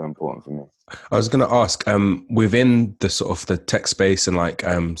it's super important for me. I was going to ask, within the sort of the tech space and like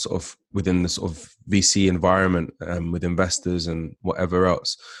sort of within the sort of VC environment with investors and whatever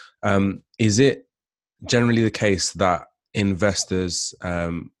else, is it generally the case that investors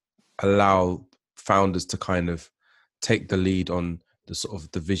allow founders to kind of take the lead on the sort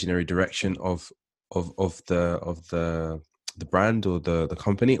of the visionary direction of the brand or the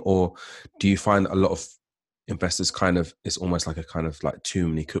company, or do you find a lot of investors kind of, it's almost like a kind of like too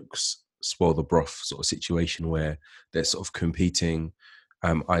many cooks spoil the broth sort of situation where they're sort of competing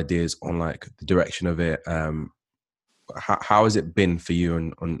ideas on like the direction of it? How has it been for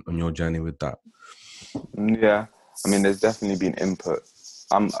you on your journey with that? Yeah, I mean, there's definitely been input.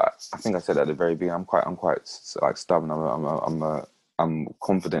 I think I said at the very beginning, I'm quite like stubborn. I'm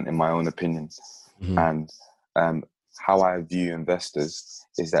confident in my own opinion, and how I view investors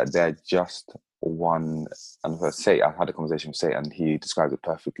is that they're just one. And I had a conversation with Say, and he described it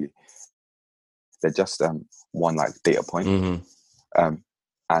perfectly. They're just one like data point,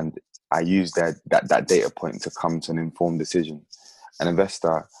 and I use that data point to come to an informed decision. An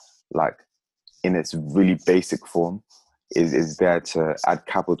investor, like, in its really basic form, is there to add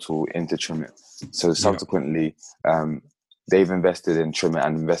capital into Trimit. So subsequently, they've invested in Trimit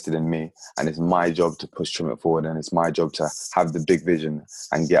and invested in me, and it's my job to push Trimit forward, and it's my job to have the big vision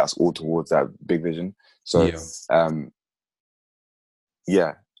and get us all towards that big vision. So,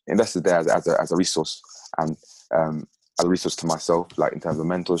 invested there as a resource, and as a resource to myself, like in terms of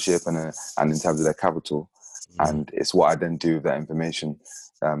mentorship and in terms of their capital, and it's what I then do with that information.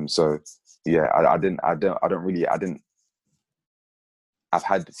 I've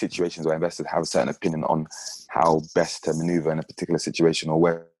had situations where investors have a certain opinion on how best to maneuver in a particular situation or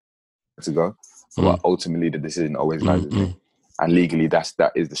where to go, but ultimately the decision always lies with me. And legally, that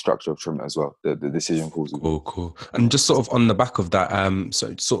is the structure of Trimit as well. The decision falls with me. Cool. And just sort of on the back of that,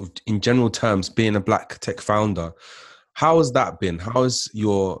 so sort of in general terms, being a Black tech founder, how has that been? How has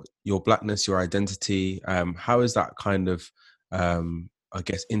your Blackness, your identity, how is that kind of, I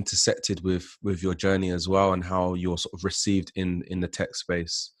guess, intersected with your journey as well, and how you're sort of received in the tech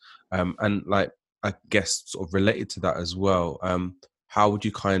space? And like, I guess sort of related to that as well, how would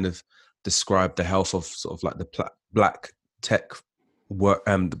you kind of describe the health of sort of like the Black tech work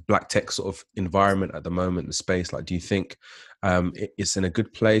the black tech sort of environment at the moment, the space? Like, do you think it's in a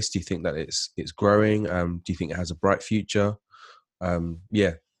good place? Do you think that it's growing? Do you think it has a bright future?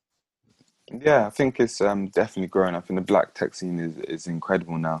 Yeah, I think it's definitely growing. I think the black tech scene is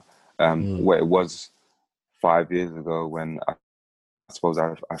incredible now. Where it was 5 years ago when I suppose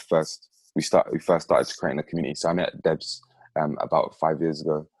I first started creating a community. So I met Debs about 5 years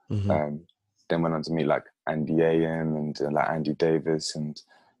ago. Then went on to meet like Andy AM and like Andy Davis and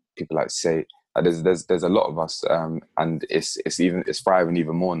people like Say. There's a lot of us, and it's thriving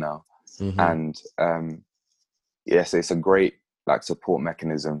even more now. And yes, it's a great like support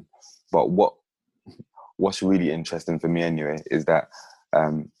mechanism. But what's really interesting for me anyway is that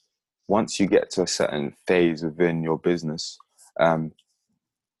once you get to a certain phase within your business, well,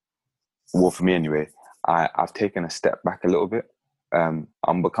 for me anyway, I've taken a step back a little bit.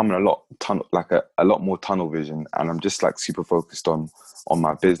 I'm becoming a lot more tunnel vision, and I'm just like super focused on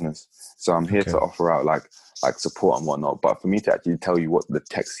my business. So I'm here to offer out like support and whatnot. But for me to actually tell you what the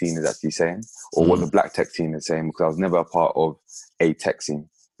tech scene is actually saying, or what the black tech scene is saying, because I was never a part of a tech scene.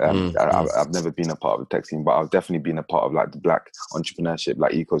 I've never been a part of the tech scene, but I've definitely been a part of like the black entrepreneurship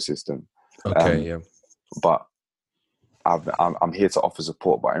like ecosystem. But I'm here to offer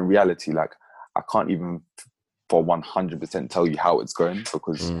support. But in reality, like I can't even for 100% tell you how it's going,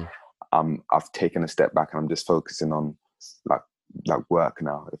 because I've taken a step back and I'm just focusing on like work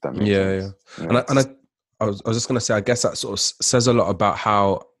now, if that makes sense. Yeah. And I was just gonna say, I guess that sort of says a lot about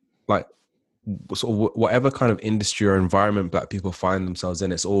how like sort of whatever kind of industry or environment black people find themselves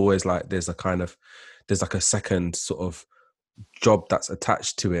in, it's always like there's like a second sort of job that's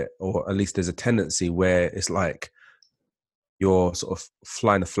attached to it, or at least there's a tendency where it's like you're sort of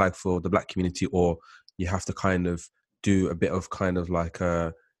flying a flag for the black community, or you have to kind of do a bit of kind of like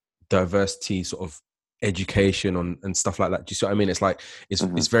a diversity sort of education on and stuff like that. Do you see what I mean? It's like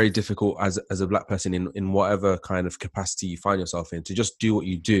it's very difficult as a black person in whatever kind of capacity you find yourself in to just do what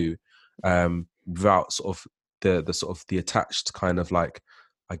you do without sort of the attached kind of like,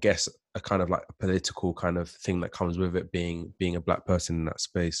 I guess, a kind of like a political kind of thing that comes with it being a black person in that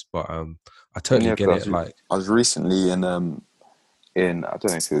space. But I totally get it. Like I was recently in I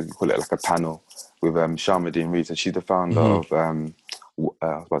don't know if you call it like a panel with Sharmadean Reed, and she's the founder of I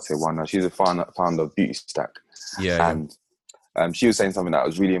was about to say one now. She's the founder of Beauty Stack. And she was saying something that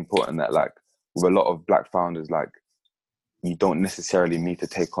was really important, that like with a lot of black founders, like you don't necessarily need to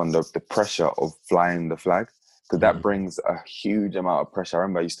take on the pressure of flying the flag, because that brings a huge amount of pressure. I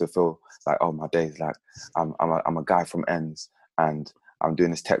remember I used to feel like, oh, my days, like I'm a guy from ends and I'm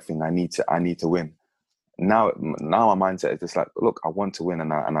doing this tech thing. I need to win. Now my mindset is just like, look, I want to win,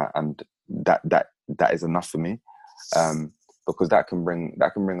 and that is enough for me, because that can bring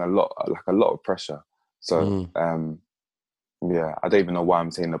a lot of pressure. So I don't even know why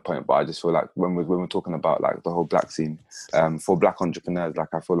I'm saying the point, but I just feel like when we're talking about like the whole black scene, for black entrepreneurs,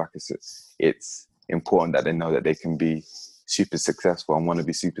 like I feel like it's important that they know that they can be super successful and want to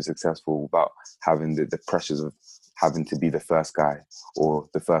be super successful without having the pressures of having to be the first guy or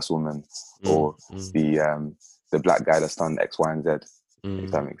the first woman or the black guy that's done X, Y, and Z. If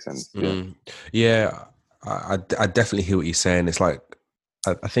that makes sense. I definitely hear what you're saying. It's like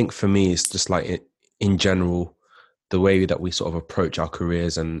I think for me, it's just like in general, the way that we sort of approach our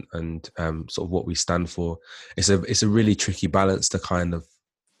careers and sort of what we stand for, it's a really tricky balance to kind of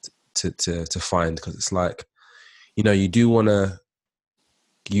to find, because it's like, you know, you do want to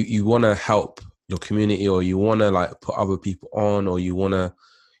you want to help your community, or you want to like put other people on, or you want to,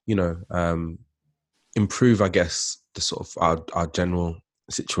 you know, improve, I guess, the sort of our general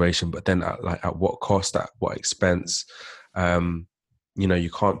situation, but then at what cost, at what expense? You know, you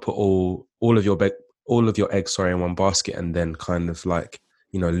can't put all of your eggs in one basket and then kind of like,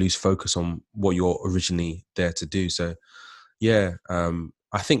 you know, lose focus on what you're originally there to do. So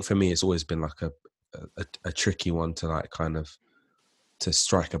I think for me it's always been like a tricky one to like kind of to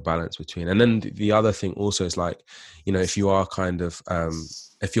strike a balance between. And then the other thing also is like, you know, if you are kind of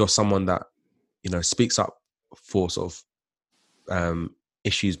if you're someone that, you know, speaks up for sort of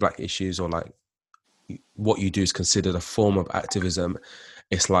issues, black issues, or like what you do is considered a form of activism,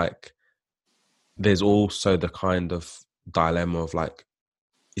 it's like there's also the kind of dilemma of like,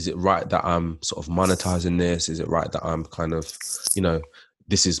 is it right that I'm sort of monetizing this? Is it right that I'm kind of, you know,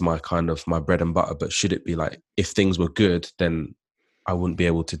 this is my kind of my bread and butter, but should it be like, if things were good, then I wouldn't be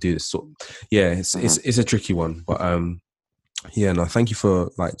able to do this. So it's a tricky one, but no, thank you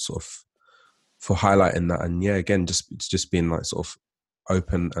for like sort of for highlighting that. And again, just being like sort of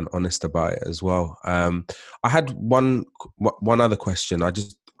open and honest about it as well. I had one other question.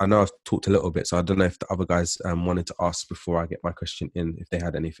 I I know I've talked a little bit, so I don't know if the other guys wanted to ask before I get my question in, if they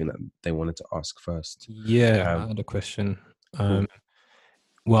had anything that they wanted to ask first. Yeah, I had a question. Well,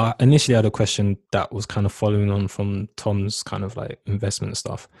 I initially had a question that was kind of following on from Tom's kind of like investment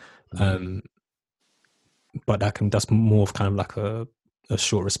stuff. But that's more of kind of like a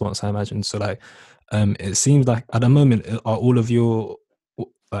short response, I imagine. So like, it seems like at the moment, are all of the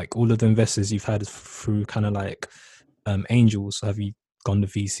investors you've had through kind of like angels, have you gone the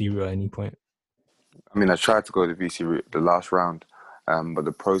VC route at any point? I mean, I tried to go the VC route the last round, but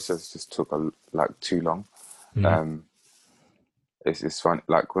the process just took too long. It's fun.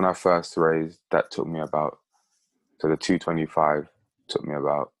 Like when I first raised, that took me about, so the 225 took me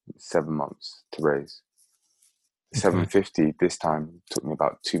about 7 months to raise. 750 this time took me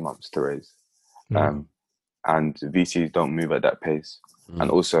about 2 months to raise. And VCs don't move at that pace. And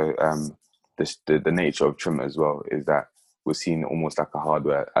also the nature of Trim as well is that we're seen almost like a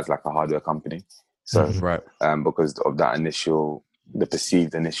hardware company. So because of that the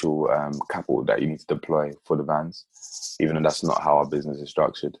perceived initial capital that you need to deploy for the vans, even though that's not how our business is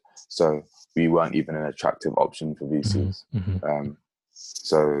structured. So we weren't even an attractive option for VCs.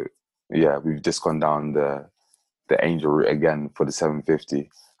 So yeah, we've just gone down the angel route again for the 750.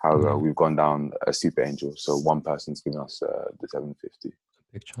 However, we've gone down a super angel. So one person's giving us the 750.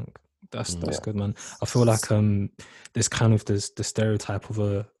 Big chunk. That's good, man. I feel like there's the stereotype of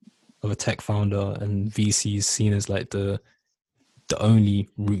a tech founder, and VC is seen as like the only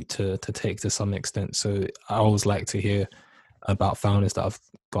route to take to some extent. So I always like to hear about founders that have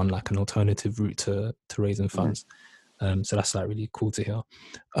gone like an alternative route to raising funds. So that's like really cool to hear.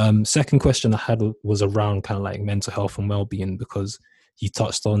 Second question I had was around kind of like mental health and well-being, because you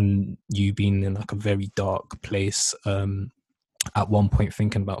touched on you being in like a very dark place at one point,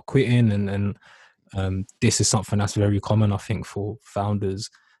 thinking about quitting, and this is something that's very common, I think, for founders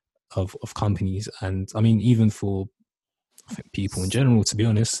of companies, and I mean even for people in general, to be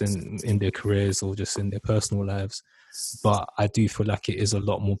honest, in their careers or just in their personal lives. But I do feel like it is a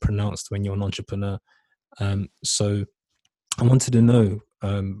lot more pronounced when you're an entrepreneur. So I wanted to know,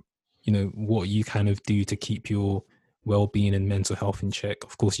 what you kind of do to keep your well-being and mental health in check.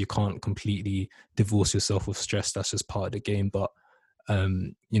 Of course, you can't completely divorce yourself with stress. That's just part of the game. But,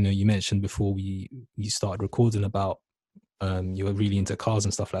 you mentioned before we started recording about you were really into cars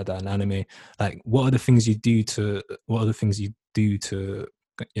and stuff like that and anime. Like, what are the things you do to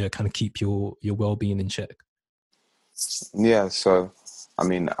kind of keep your well-being in check? Yeah, so I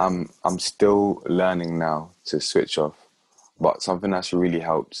mean, I'm still learning now to switch off, but something that's really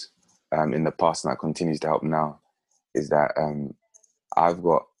helped in the past and that continues to help now is that I've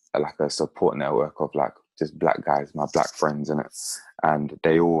got like a support network of like just black guys, my black friends in it, and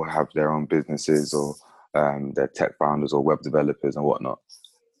they all have their own businesses or they're tech founders or web developers and whatnot,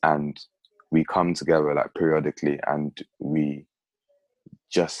 and we come together like periodically and we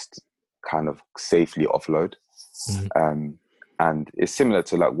just kind of safely offload. And it's similar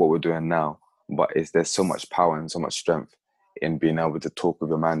to like what we're doing now, but there's so much power and so much strength in being able to talk with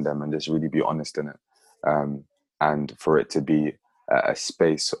your man them and just really be honest in it, and for it to be a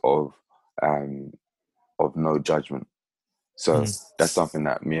space of no judgment. So that's something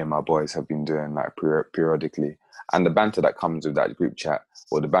that me and my boys have been doing like periodically, and the banter that comes with that group chat,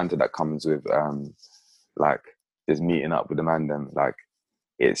 or the banter that comes with like just meeting up with the man them, like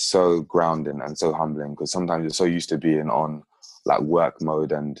it's so grounding and so humbling, because sometimes you're so used to being on like work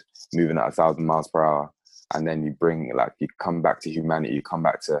mode and moving at 1,000 miles per hour, and then you come back to humanity, you come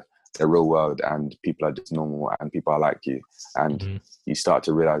back to the real world, and people are just normal and people are like you, and you start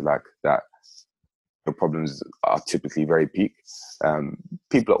to realize like that your problems are typically very peak.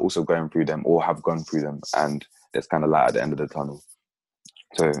 People are also going through them or have gone through them, and there's kind of light at the end of the tunnel.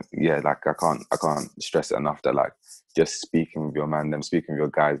 So yeah, like I can't stress it enough that like just speaking with your man them, speaking with your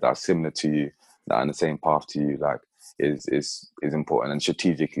guys that are similar to you, that are on the same path to you, like is important. And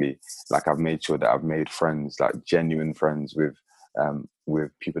strategically, like I've made sure that I've made friends, like genuine friends with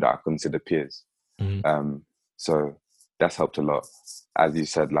people that I consider peers. So that's helped a lot. As you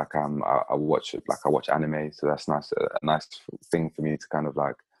said, like I watch anime, so that's nice, a nice thing for me to kind of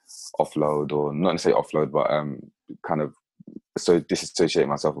like offload, or not necessarily offload, but kind of so disassociate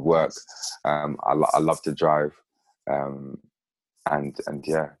myself with work. I love to drive, and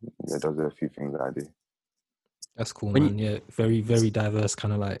yeah, those are a few things that I do. That's cool, man. Yeah, very, very diverse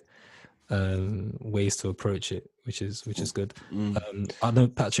kind of like ways to approach it, which is good. I know,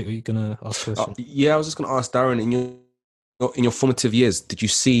 Patrick, are you gonna ask a question? Yeah, I was just gonna ask Darren, in your formative years, did you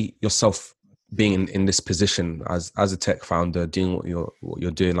see yourself being in this position as a tech founder, doing what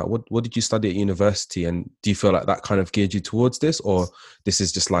you're doing? Like, what did you study at university, and do you feel like that kind of geared you towards this, or this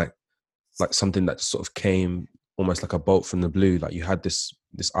is just like something that just sort of came almost like a bolt from the blue? Like you had this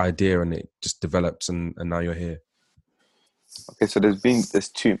idea and it just developed, and now you're here. Okay, so there's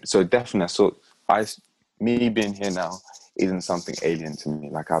two. So definitely, so me being here now isn't something alien to me.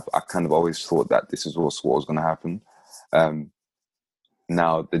 Like I kind of always thought that this is what was going to happen.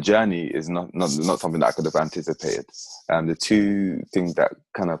 Now the journey is not something that I could have anticipated. The two things that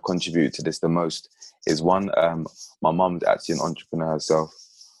kind of contribute to this the most is one, my mom's actually an entrepreneur herself.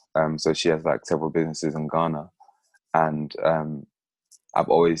 So she has like several businesses in Ghana, and I've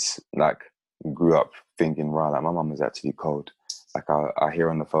always like grew up thinking, right, like my mom is actually cold. Like I hear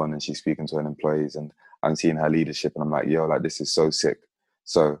on the phone and she's speaking to her employees, and I'm seeing her leadership, and I'm like, yo, like this is so sick.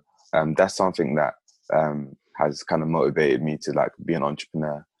 So that's something that has kind of motivated me to like be an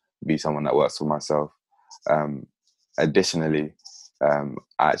entrepreneur, be someone that works for myself. Additionally, I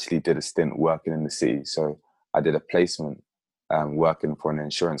actually did a stint working in the city. So I did a placement working for an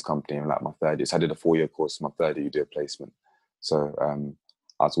insurance company in like my third year. So I did a 4-year course. My third year, you do a placement. So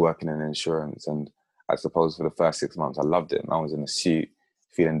I was working in insurance, and I suppose for the first 6 months, I loved it. And I was in a suit,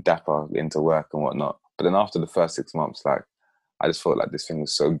 feeling dapper into work and whatnot. But then after the first 6 months, like I just felt like this thing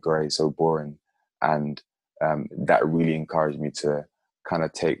was so grey, so boring. And that really encouraged me to kind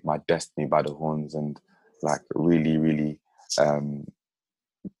of take my destiny by the horns and like really, really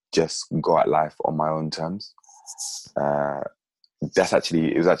just go at life on my own terms. It was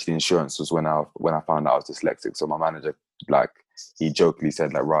actually insurance was when I found out I was dyslexic. So my manager, like, he jokingly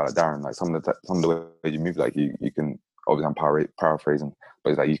said, like, right, Darren, like some of the way you move, like you can, obviously I'm paraphrasing,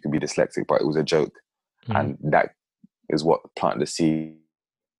 but it's like you can be dyslexic, but it was a joke. Mm-hmm. And that is what planted the seed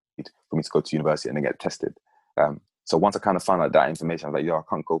for me to go to university and then get tested. So once I kind of found out that information, I was like, yo, I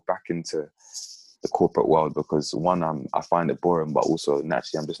can't go back into the corporate world because one, I find it boring, but also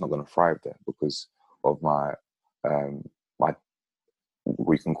naturally I'm just not going to thrive there because of my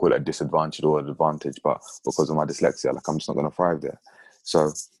we can call it a disadvantage or an advantage, but because of my dyslexia, like I'm just not going to thrive there.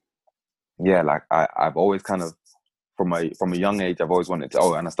 So yeah, like I've always kind of, from a young age, I've always wanted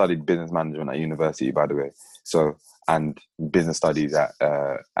to, and I studied business management at university, by the way. So, and business studies at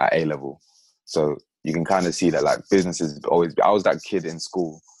A level. So you can kind of see that like business is always, I was that kid in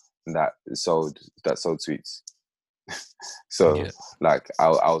school that sold sweets. So yeah. Like I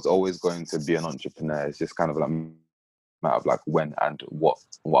was always going to be an entrepreneur. It's just kind of like matter of like when and what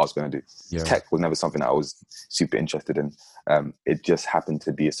I was going to do. Yeah. Tech was never something that I was super interested in. It just happened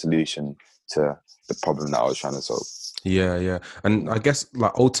to be a solution to the problem that I was trying to solve. Yeah. And I guess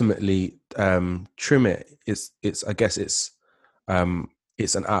like ultimately, Trimit it's I guess it's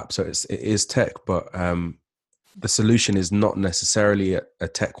an app, so it is tech, but the solution is not necessarily a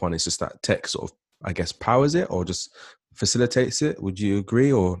tech one. It's just that tech sort of, I guess, powers it or just facilitates it. Would you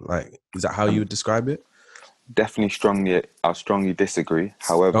agree, or like is that how you would describe it? Definitely I strongly disagree.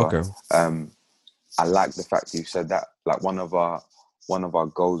 However, okay. I like the fact you said that. Like one of our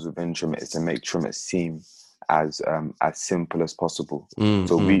goals within Trimit is to make Trimit seem as simple as possible.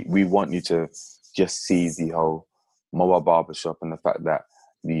 So we want you to just see the whole mobile barbershop and the fact that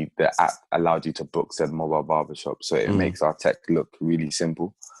the app allowed you to book said mobile barbershop. So it makes our tech look really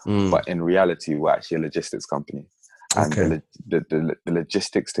simple. But in reality, we're actually a logistics company. And okay. the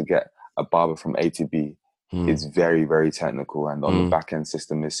logistics to get a barber from A to B is very, very technical, and on the back end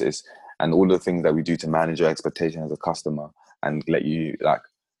system is and all the things that we do to manage your expectation as a customer and let you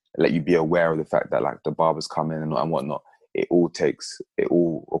be aware of the fact that like the barbers come in and whatnot. It all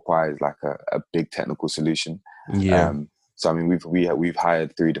requires like a big technical solution. Yeah. So I mean we've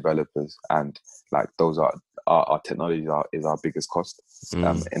hired 3 developers, and like those are our technology is our biggest cost in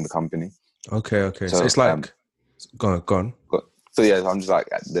the company. Okay. So it's like go on. So yeah, I'm just like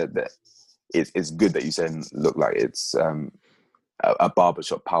it's good that you said look like it's a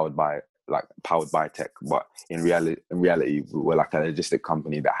barbershop powered by tech, but in reality we're like a logistic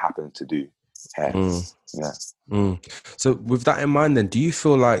company that happens to do hair. So with that in mind, then do you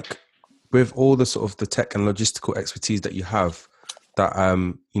feel like with all the sort of the tech and logistical expertise that you have, that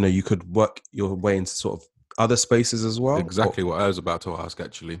you could work your way into sort of other spaces as well? Exactly what I was about to ask,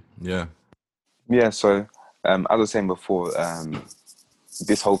 actually. Yeah. So as I was saying before,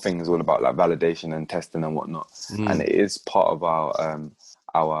 this whole thing is all about like validation and testing and whatnot, and it is part of our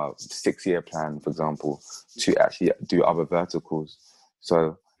 6-year plan, for example, to actually do other verticals.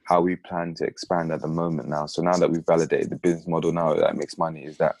 So how we plan to expand at the moment now. So now that we've validated the business model, now that makes money,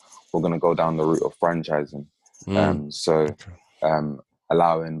 is that we're going to go down the route of franchising.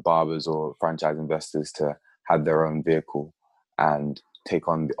 Allowing barbers or franchise investors to have their own vehicle and take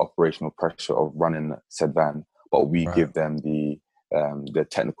on the operational pressure of running said van, but we give them the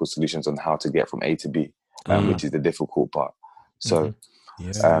technical solutions on how to get from A to B, which is the difficult part. So,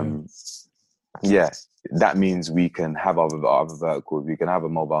 that means we can have other verticals. We can have a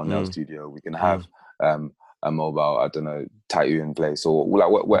mobile nail studio. We can have a mobile, I don't know, tattoo in place, or like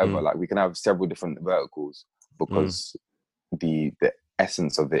whatever. Like we can have several different verticals because the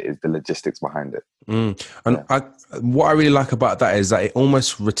essence of it is the logistics behind it. And what I really like about that is that it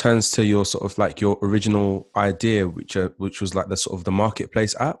almost returns to your sort of like your original idea, which was like the sort of the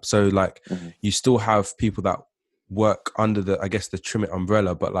marketplace app. So like you still have people that work under the, I guess, the Trimit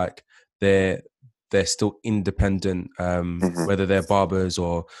umbrella, but like they're still independent, whether they're barbers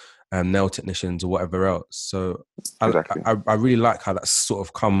or nail technicians or whatever else. So exactly. I really like how that's sort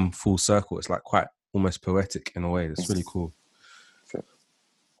of come full circle. It's like quite almost poetic in a way. It's really cool.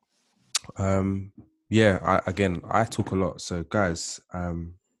 I talk a lot, so guys,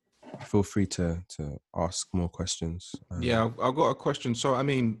 feel free to ask more questions. I've got a question. So I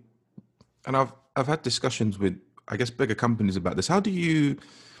mean, and I've had discussions with, I guess, bigger companies about this. How do you,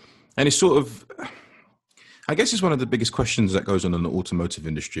 and it's sort of, I guess it's one of the biggest questions that goes on in the automotive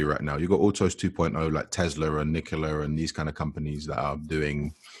industry right now. You've got Autos 2.0 like Tesla and Nikola and these kind of companies that are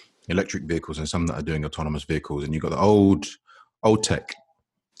doing electric vehicles and some that are doing autonomous vehicles. And you've got the old tech,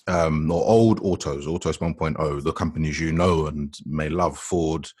 or old Autos 1.0, the companies you know and may love,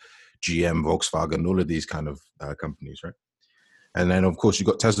 Ford, GM, Volkswagen, all of these kind of companies, right? And then, of course, you've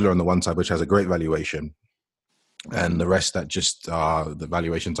got Tesla on the one side, which has a great valuation. And the rest that just, the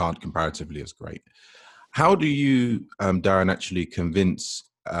valuations aren't comparatively as great. How do you, Darren, actually convince,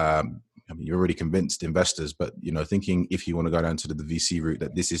 I mean, you're already convinced investors, but, you know, thinking if you want to go down to the VC route,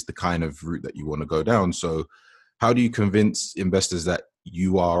 that this is the kind of route that you want to go down. So how do you convince investors that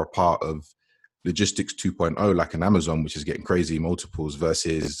you are a part of logistics 2.0, like an Amazon, which is getting crazy multiples,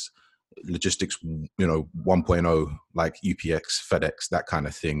 versus logistics, you know, 1.0, like UPX, FedEx, that kind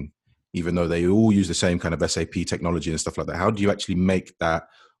of thing, even though they all use the same kind of SAP technology and stuff like that? How do you actually make that?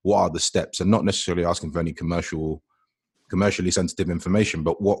 What are the steps? And not necessarily asking for any commercially sensitive information,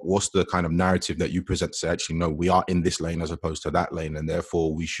 but what's the kind of narrative that you present to say, actually, no, we are in this lane as opposed to that lane, and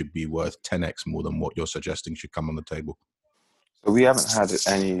therefore we should be worth 10x more than what you're suggesting should come on the table? So we haven't had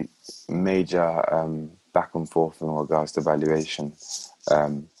any major back and forth in regards to valuation.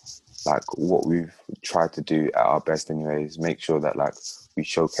 Like what we've tried to do at our best anyway is make sure that like we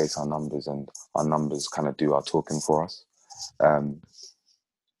showcase our numbers and our numbers kind of do our talking for us.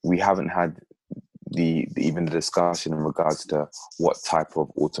 We haven't had even the discussion in regards to what type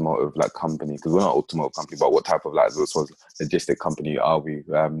of automotive like company, because we're not an automotive company, but what type of like logistic company are we?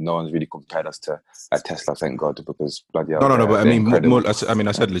 No one's really compared us to Tesla, thank God, because bloody hell. No, but I mean more. I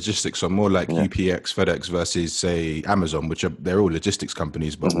said logistics, so more like UPX, FedEx versus say Amazon, which they're all logistics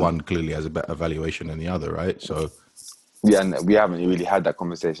companies, but one clearly has a better valuation than the other, right? So and we haven't really had that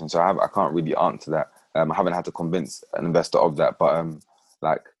conversation, so I can't really answer that. I haven't had to convince an investor of that, but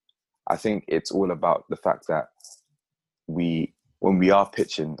like I think it's all about the fact that when we are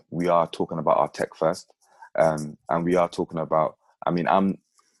pitching, we are talking about our tech first, and we are talking about. I mean,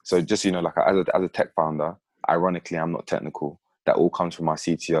 so just, you know, like as a tech founder, ironically, I'm not technical. That all comes from my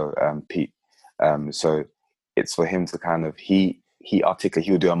CTO, Pete. So it's for him to kind of he'll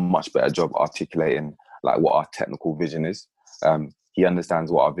do a much better job articulating like what our technical vision is. He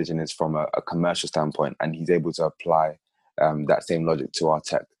understands what our vision is from a commercial standpoint, and he's able to apply that same logic to our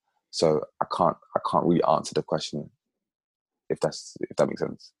tech. So I can't really answer the question if that makes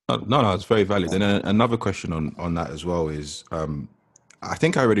sense. No, it's very valid. And another question on that as well is, I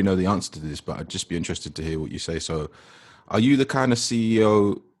think I already know the answer to this, but I'd just be interested to hear what you say. So are you the kind of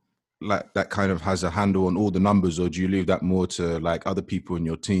CEO like that kind of has a handle on all the numbers, or do you leave that more to like other people in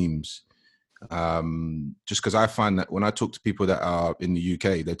your teams? Just because I find that when I talk to people that are in the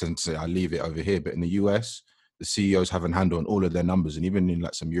UK, they tend to say, I leave it over here. But in the US, the CEOs have a handle on all of their numbers. And even in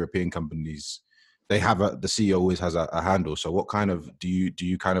like some European companies, they have the CEO always has a handle. So what kind of, do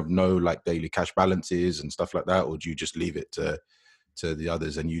you kind of know like daily cash balances and stuff like that? Or do you just leave it to the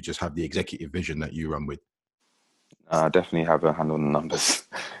others and you just have the executive vision that you run with? I definitely have a handle on the numbers.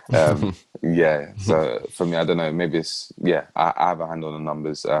 So for me, I don't know, maybe it's, I have a handle on the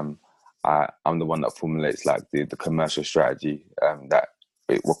numbers. I'm the one that formulates like the commercial strategy that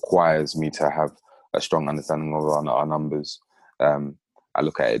it requires me to have a strong understanding of our numbers. I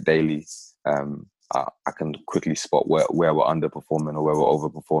look at it daily. I can quickly spot where we're underperforming or where we're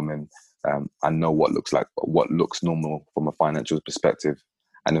overperforming. I know what looks normal from a financial perspective.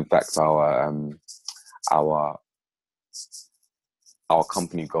 And in fact, our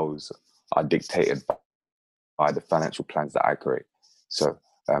company goals are dictated by the financial plans that I create. So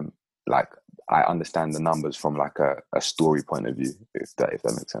like I understand the numbers from like a story point of view, if that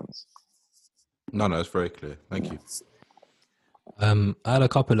makes sense. No, it's very clear. Thank you. I had a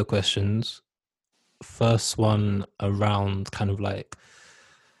couple of questions. First one around kind of like,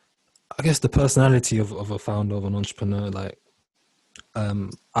 I guess, the personality of a founder, of an entrepreneur. Like,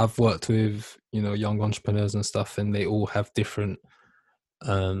 I've worked with, young entrepreneurs and stuff, and they all have different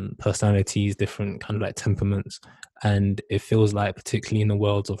personalities, different kind of like temperaments. And it feels like, particularly in the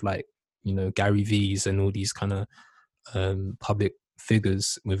world of like, Gary V's and all these kind of public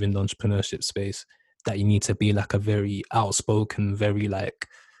figures within the entrepreneurship space, that you need to be like a very outspoken, very like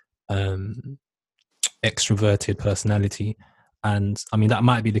extroverted personality. And I mean, that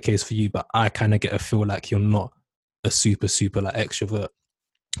might be the case for you, but I kind of get a feel like you're not a super like extrovert.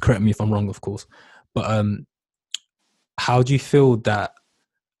 Correct me if I'm wrong, of course. But how do you feel that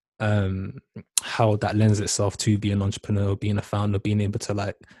how that lends itself to being an entrepreneur, being a founder, being able to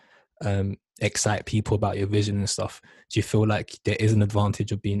like excite people about your vision and stuff? Do you feel like there is an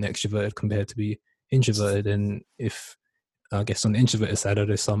advantage of being extroverted compared to be introverted? And if, I guess, on the introverted side, are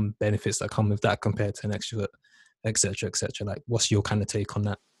there some benefits that come with that compared to an extrovert, etc., etc.? Like, what's your kind of take on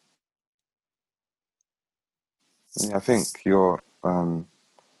that? Yeah, I think your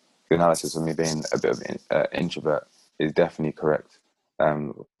analysis of me being a bit of an introvert is definitely correct.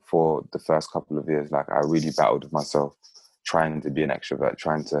 For the first couple of years, like I really battled with myself, trying to be an extrovert,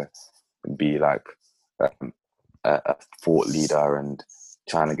 trying to be like a thought leader, and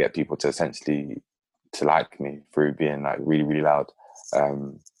trying to get people to essentially to like me through being like really, really loud,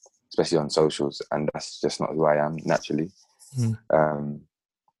 especially on socials. And that's just not who I am naturally.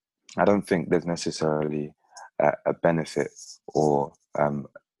 I don't think there's necessarily a benefit or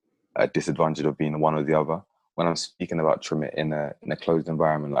a disadvantage of being one or the other. When I'm speaking about Trimit in a closed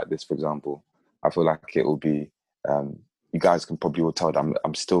environment like this, for example, I feel like it will be, you guys can probably all tell that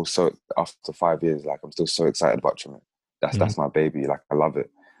I'm still so, after 5 years, like I'm still so excited about Trimit. That's my baby. Like I love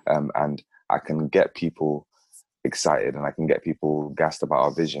it. And I can get people excited and I can get people gassed about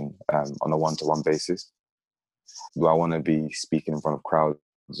our vision on a one-to-one basis. Do I want to be speaking in front of crowds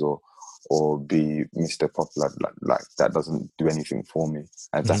or be Mr. Popular? Like that doesn't do anything for me.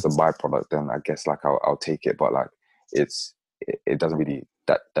 And if that's a byproduct, then I guess like I'll take it. But like it doesn't really,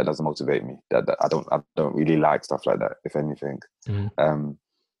 that doesn't motivate me. That I don't really like stuff like that, if anything.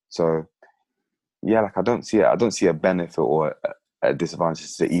 So yeah, like I don't see a benefit or a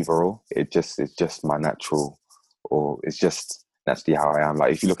disadvantage to either or. It's just my natural, or it's just naturally how I am.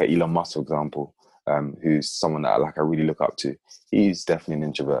 Like if you look at Elon Musk, for example, who's someone that I really look up to, he's definitely an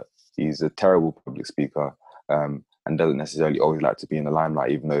introvert. He's a terrible public speaker, and doesn't necessarily always like to be in the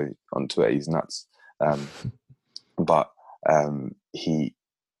limelight, even though on Twitter he's nuts. But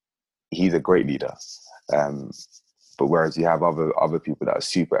he's a great leader. But whereas you have other people that are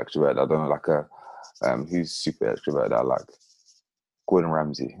super extroverted, I don't know, like who's super extroverted? I like Gordon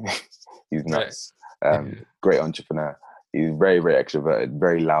Ramsay. He's nuts. Great entrepreneur. He's very, very extroverted,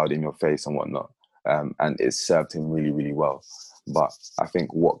 very loud in your face and whatnot. And it served him really, really well. But I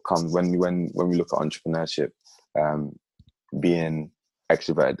think what comes when we look at entrepreneurship, being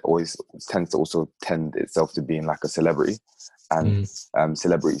extroverted always tends to also tend itself to being like a celebrity. And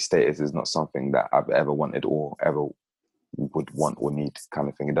celebrity status is not something that I've ever wanted or ever would want or need, kind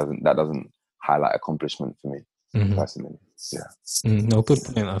of thing. That doesn't highlight accomplishment for me personally. Yeah. No, good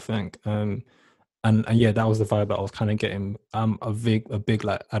point, I think. And yeah, that was the vibe that I was kind of getting. I'm a big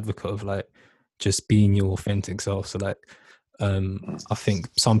like advocate of like just being your authentic self. So like, I think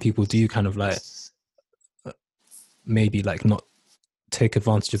some people do kind of like maybe like not take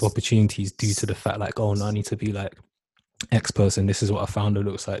advantage of opportunities due to the fact like, oh no, I need to be like X person. This is what a founder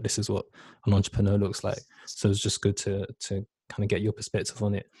looks like. This is what an entrepreneur looks like. So it's just good to kind of get your perspective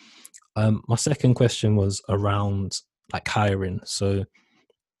on it. My second question was around like hiring. So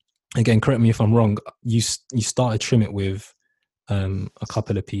again, correct me if I'm wrong. You started Trimit with a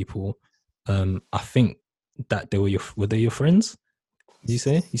couple of people. I think that were they your friends? Did you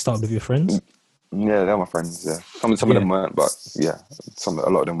say you started with your friends? Yeah, they're my friends. Yeah, some of them weren't, but yeah, a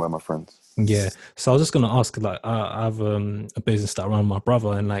lot of them were my friends. Yeah, so I was just gonna ask, like, I have a business that I run with my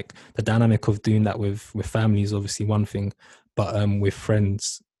brother, and like the dynamic of doing that with family is obviously one thing, but with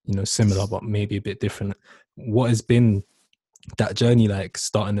friends, similar but maybe a bit different. What has been that journey like,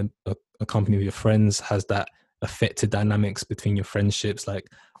 starting a company with your friends? Has that affected dynamics between your friendships? Like,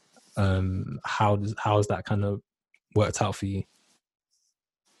 how has that kind of worked out for you?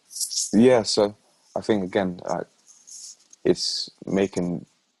 Yeah, so I think again, it's making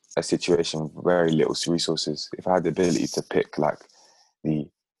a situation with very little resources. If I had the ability to pick like the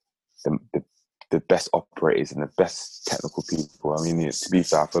the best operators and the best technical people. I mean, to be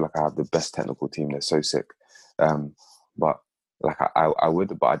fair, I feel like I have the best technical team. They're so sick. But like I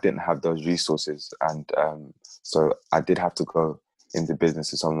would, but I didn't have those resources. And so I did have to go into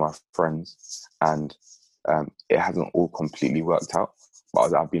business with some of my friends, and it hasn't all completely worked out,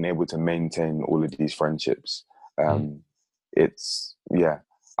 but I've been able to maintain all of these friendships. It's, yeah,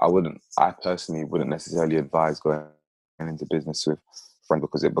 I personally wouldn't necessarily advise going into business with friends,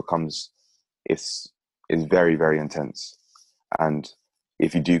 because it's very, very intense. And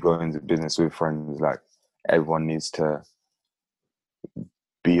if you do go into business with friends, like, everyone needs to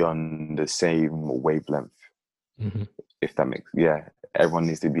be on the same wavelength. If that makes, everyone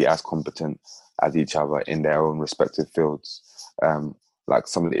needs to be as competent as each other in their own respective fields. Like,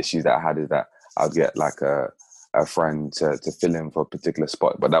 some of the issues that I had is that I'd get like a friend to fill in for a particular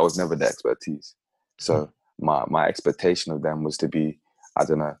spot, but that was never their expertise. So my expectation of them was to be, I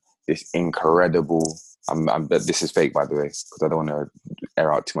don't know, this incredible, this is fake, by the way, because I don't want to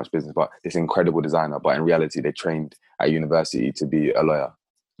air out too much business, but this incredible designer, but in reality they trained at university to be a lawyer.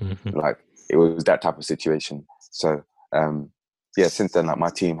 Like, it was that type of situation. So since then, like, my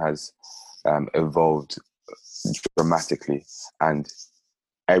team has evolved dramatically, and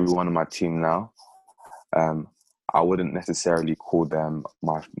everyone on my team now, I wouldn't necessarily call them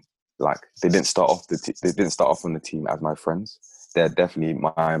they didn't start off on the team as my friends. They're definitely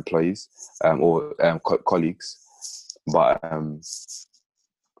my employees or colleagues, but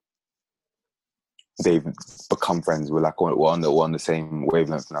they've become friends. We're like, we're on the same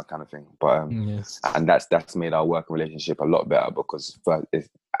wavelength and that kind of thing. But and that's made our working relationship a lot better, because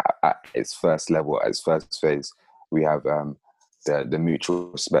at its first level, at its first phase, we have the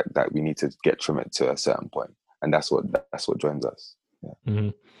mutual respect that we need to get Trimit to a certain point, and that's what joins us.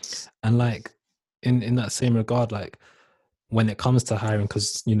 And like in that same regard, like, when it comes to hiring,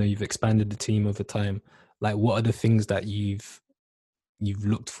 because you've expanded the team over time, like, what are the things that you've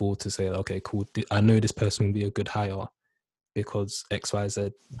looked for to say, okay, cool, I know this person will be a good hire because X, Y,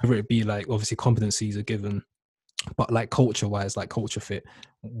 Z, whether it be like, obviously competencies are given, but like culture wise, like culture fit,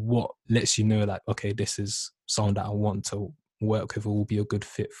 what lets you know, like, okay, this is someone that I want to work with or will be a good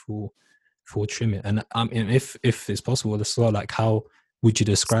fit for Trimit? And if it's possible as well, like, how would you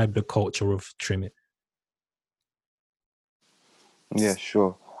describe the culture of Trimit? Yeah,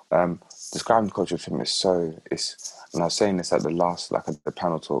 sure. Describing the culture of Trimit and I was saying this at the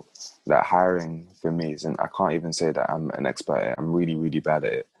panel talk, that hiring for me isn't, I can't even say that I'm an expert at it. I'm really, really bad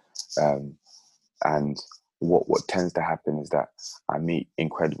at it. And what tends to happen is that I meet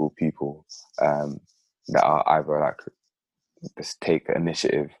incredible people that are either like, just take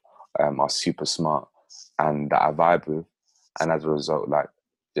initiative, are super smart, and that I vibe with, and as a result, like,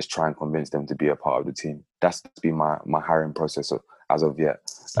 just try and convince them to be a part of the team. That's been my hiring process as of yet.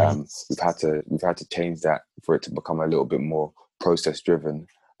 We've had to change that for it to become a little bit more process driven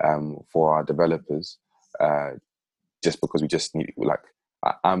for our developers, just because we just need, like,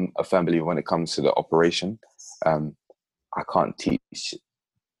 I'm a firm believer when it comes to the operation. I can't teach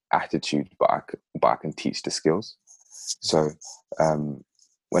attitude, but I can teach the skills. So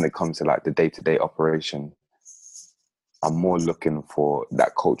when it comes to like the day-to-day operation, I'm more looking for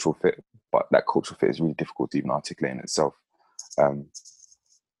that cultural fit, but that cultural fit is really difficult to even articulate in itself.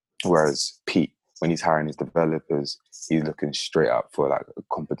 Whereas Pete, when he's hiring his developers, he's looking straight up for like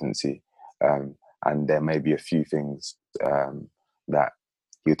competency, and there may be a few things that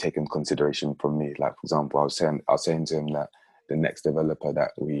he'll take into consideration from me. Like, for example, I was saying to him that the next developer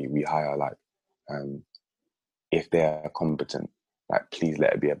that we hire, like, if they're competent, like, please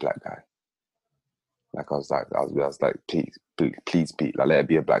let it be a black guy. Like, I was like, please be, like, let it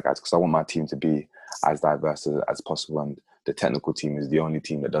be a black guy, because I want my team to be as diverse as possible. And the technical team is the only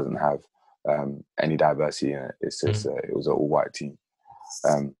team that doesn't have any diversity in it. It's just it was an all-white team.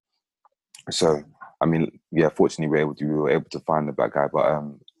 So, I mean, yeah, fortunately we were able to find the black guy. But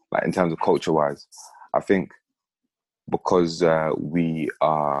like, in terms of culture-wise, I think because we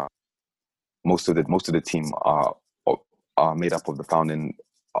are, most of the team are made up of founding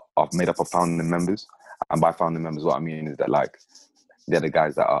members. And by founding members, what I mean is that, like, they're the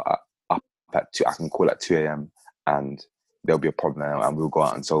guys that are up at 2, I can call at 2 a.m. and there'll be a problem and we'll go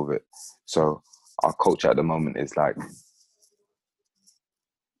out and solve it. So our culture at the moment is like,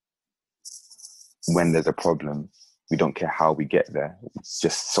 when there's a problem, we don't care how we get there,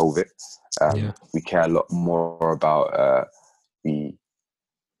 just solve it. We care a lot more about the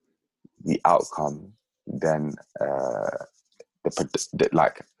outcome than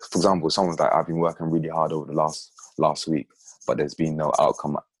like, for example, someone's like, I've been working really hard over the last week, but there's been no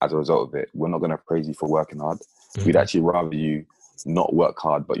outcome as a result of it. We're not going to praise you for working hard. We'd actually rather you not work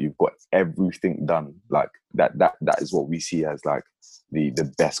hard, but you've got everything done. Like that is what we see as like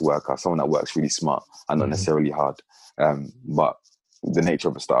the best worker, someone that works really smart and not necessarily hard. But the nature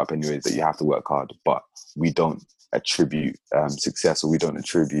of a startup anyway is that you have to work hard, but we don't attribute success, or we don't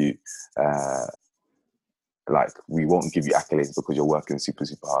attribute like, we won't give you accolades because you're working super,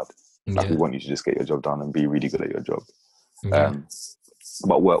 super hard. Like, we want you to just get your job done and be really good at your job.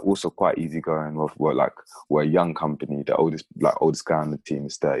 But we're also quite easygoing. We're a young company. The oldest guy on the team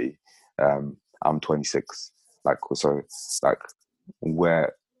is 30. I'm 26. We're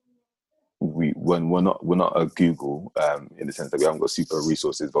not a Google in the sense that we haven't got super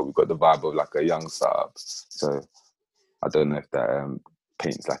resources, but we've got the vibe of like a young startup. So I don't know if that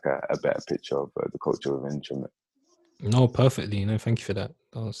paints like a better picture of the culture of Intrimit. No, perfectly. No, thank you for that.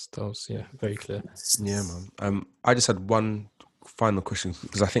 That was very clear. Yeah, man. I just had one final question,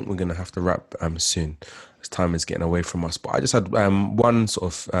 because I think we're gonna have to wrap soon, as time is getting away from us. But I just had one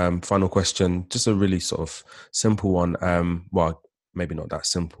sort of final question, just a really sort of simple one. Well, maybe not that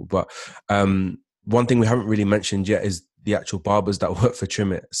simple, but one thing we haven't really mentioned yet is the actual barbers that work for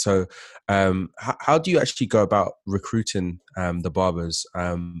Trimit. So how do you actually go about recruiting the barbers?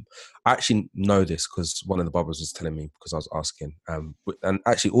 I actually know this because one of the barbers was telling me, because I was asking. And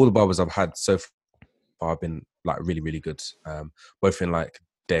actually all the barbers I've had so far have been like really, really good, both in like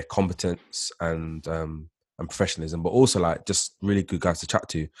their competence and professionalism, but also like just really good guys to chat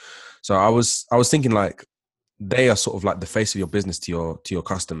to. So I was thinking, like, they are sort of like the face of your business to your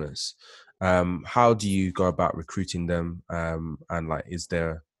customers. How do you go about recruiting them? And like, is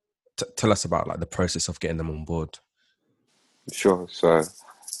there, tell us about like the process of getting them on board. Sure. So,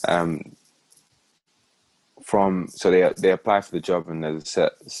 they apply for the job, and there's a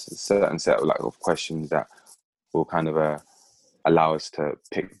certain set of like of questions that will kind of allow us to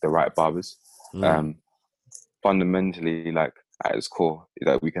pick the right barbers. Fundamentally, like at its core, is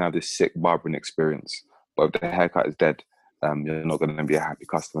that we can have this sick barbering experience, but if the haircut is dead, you're not going to be a happy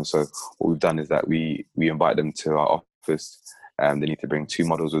customer. So what we've done is that we invite them to our office. They need to bring 2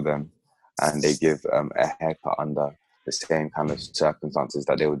 models with them, and they give a haircut under the same kind of circumstances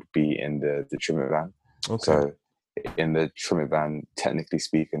that they would be in the Trimit van. Okay. So in the Trimit van, technically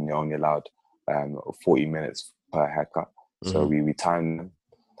speaking, you're only allowed 40 minutes per haircut. So we time them,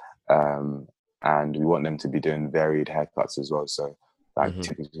 and we want them to be doing varied haircuts as well. So like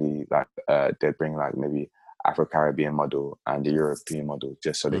typically, like they'd bring like maybe Afro-Caribbean model and the European model,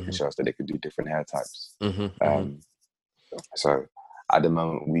 just so they can show us that they could do different hair types. So at the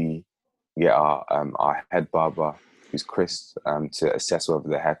moment, we get our head barber, who's Chris, to assess whether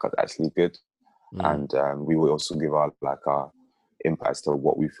the haircut's actually good. And we will also give our input as to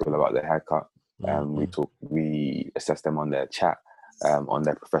what we feel about the haircut. We assess them on their chat, on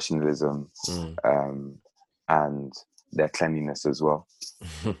their professionalism, and their cleanliness as well.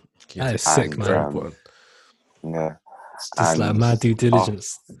 That is sick, man. Yeah. Just like mad due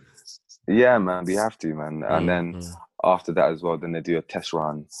diligence. Yeah, man, we have to, man. And then after that as well, then they do a test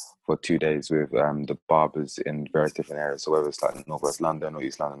run for 2 days with the barbers in various different areas. So whether it's like Northwest London or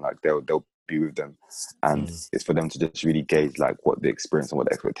East London, like they'll be with them, and it's for them to just really gauge like what the experience and what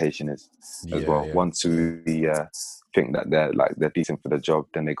the expectation is as well. Yeah. Once we think that they're decent for the job,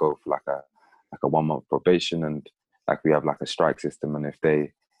 then they go for like a 1 month probation, and like we have like a strike system, and if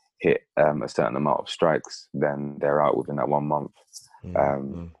they hit a certain amount of strikes, then they're out within that 1 month.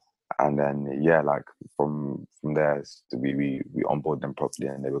 And then like from there, we onboard them properly,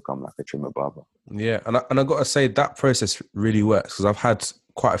 and they become like a Trimit barber. Yeah, and I got to say that process really works, because I've had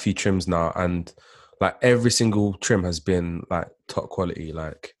quite a few trims now, and like every single trim has been like top quality.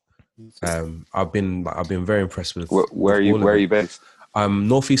 Like I've been very impressed with. Where are you based?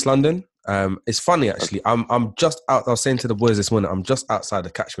 Northeast London. It's funny actually. I'm just out. I was saying to the boys this morning, I'm just outside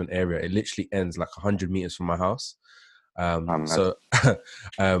the catchment area. It literally ends like 100 meters from my house. So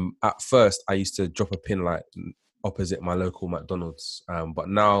at first I used to drop a pin like opposite my local McDonald's, but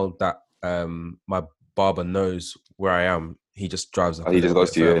now that my barber knows where I am, he just drives up. He just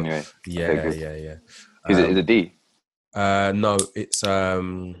goes to you anyway. Yeah, okay, yeah. Is it D? No, it's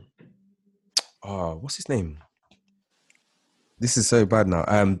what's his name? This is so bad now.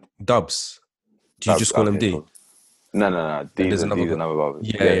 Dubs. Do you just call him D? Cool. No. There's another barber.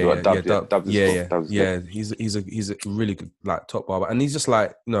 Yeah. He's a really good like top barber, and he's just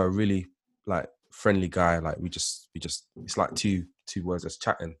like really like friendly guy. Like we just it's like two words just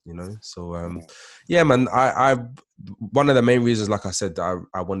chatting, So yeah, man. I one of the main reasons, like I said, that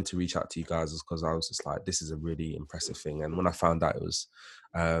I wanted to reach out to you guys is because I was just like, this is a really impressive thing, and when I found out it was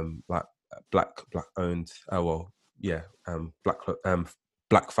like black owned, black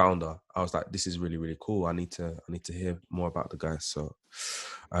black founder, I was like, this is really, really cool. I need to hear more about the guys. So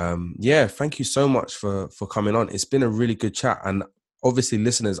yeah, thank you so much for coming on. It's been a really good chat. And obviously,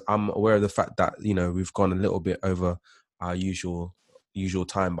 listeners, I'm aware of the fact that, you know, we've gone a little bit over our usual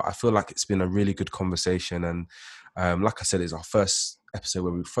time, but I feel like it's been a really good conversation. And like I said, it's our first episode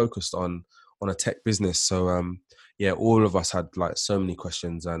where we focused on a tech business. So yeah, all of us had like so many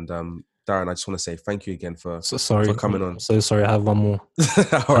questions. And Darren, I just want to say thank you again for coming on. So sorry, I have one more.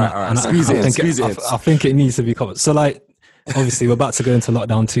 all right. Squeeze it. I think it needs to be covered. So like, obviously we're about to go into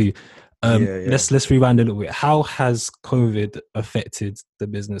lockdown too. Let's rewind a little bit. How has COVID affected the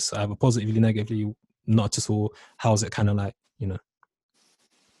business, either positively, negatively, not just all? How's it kind of like, you know?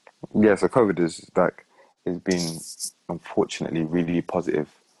 Yeah, so COVID has been unfortunately really positive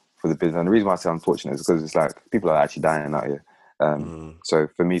for the business. And the reason why I say unfortunate is because it's like people are actually dying out here. So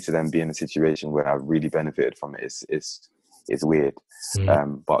for me to then be in a situation where I've really benefited from it, it's weird.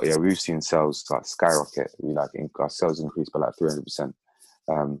 But yeah, we've seen sales like skyrocket. Our sales increased by like 300%.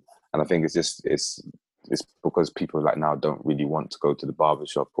 And I think it's because people like now don't really want to go to the barber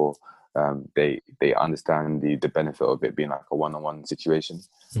shop, or they understand the benefit of it being like a one-on-one situation.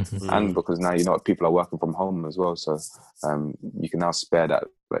 And because now, you know, people are working from home as well, so you can now spare that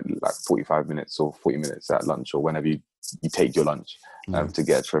like 45 minutes or 40 minutes at lunch, or whenever you take your lunch to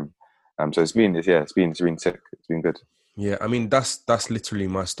get a trim. So it's been sick. It's been good. Yeah, I mean that's literally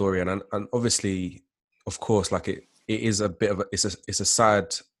my story, and obviously, of course, like it is a bit of it's a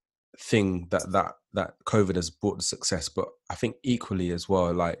sad thing that COVID has brought the success, but I think equally as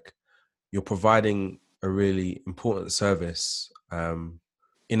well, like you're providing a really important service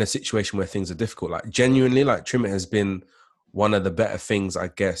in a situation where things are difficult. Like genuinely, like Trim It has been one of the better things, I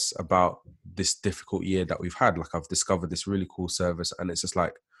guess, about this difficult year that we've had. Like I've discovered this really cool service, and it's just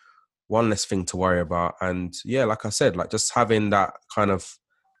like one less thing to worry about. And yeah, like I said, like just having that kind of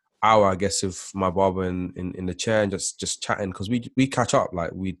hour, I guess, of my barber in the chair and just chatting, because we catch up,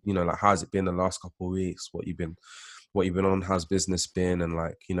 like we, you know, like how's it been the last couple of weeks, what you've been on, how's business been, and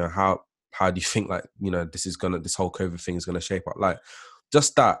like, you know, how do you think, like, you know, this whole COVID thing is gonna shape up. Like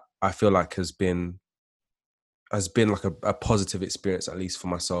just that, I feel like has been like a positive experience, at least for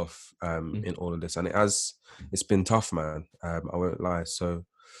myself, in all of this. And it's been tough, man. I won't lie. So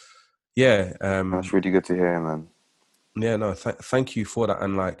yeah, that's really good to hear, man. Yeah, no, thank you for that.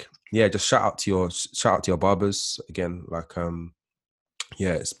 And like, yeah, just shout out to your barbers again. Like,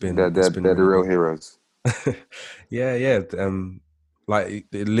 yeah, they're the real heroes. yeah. Like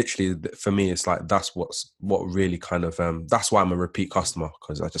literally for me, it's like that's what really kind of that's why I'm a repeat customer,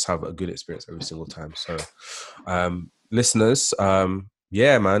 because I just have a good experience every single time. So, listeners,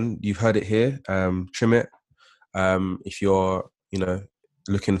 yeah, man, you've heard it here. Trim It. If you're, you know,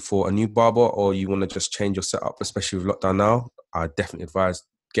 looking for a new barber, or you want to just change your setup, especially with lockdown now, I definitely advise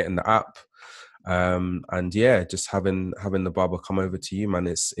getting the app. And yeah, just having the barber come over to you, man,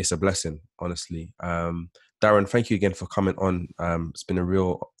 it's a blessing, honestly. Darren, thank you again for coming on. It's been a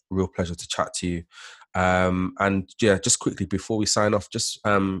real pleasure to chat to you. And yeah, just quickly before we sign off, just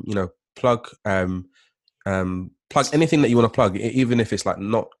you know, plug anything that you want to plug, even if it's like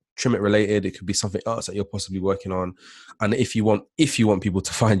not Trim It related. It could be something else that you're possibly working on. And if you want people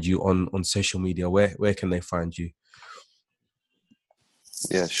to find you on social media, where can they find you?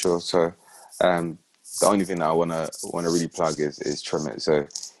 Yeah, sure. So the only thing that I wanna really plug is Trim It. So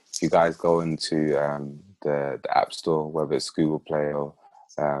if you guys go into the App Store, whether it's Google Play or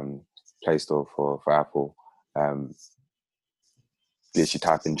Play Store for Apple, literally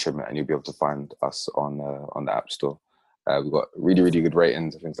type in Trim It and you'll be able to find us on the App Store. We've got really, really good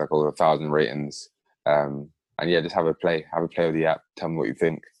ratings. I think it's like over 1,000 ratings. And yeah, just have a play with the app. Tell me what you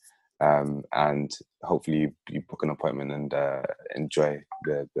think. And hopefully you book an appointment and enjoy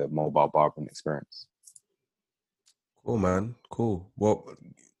the mobile barbering experience. Cool, man. Cool. Well,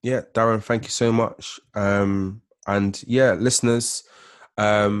 yeah, Darren, thank you so much. And yeah, listeners,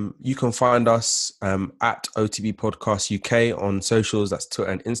 you can find us at OTB Podcast UK on socials. That's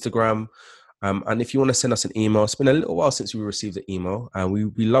Twitter and Instagram. And if you want to send us an email, it's been a little while since we received an email.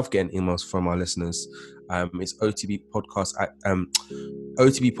 We love getting emails from our listeners. It's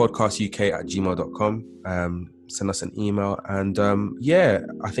otbpodcastuk@gmail.com. Send us an email. And yeah,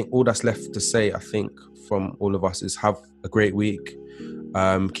 I think all that's left to say, I think, from all of us is have a great week.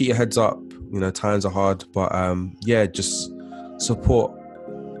 Keep your heads up. You know, times are hard. But yeah, just support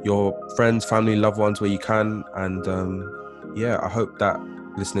your friends, family, loved ones where you can. And yeah, I hope that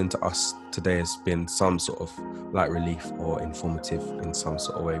listening to us today has been some sort of light relief or informative in some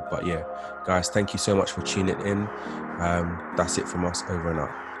sort of way. But yeah, guys, thank you so much for tuning in. That's it from us. Over and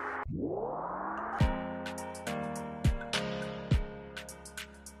out.